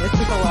having me.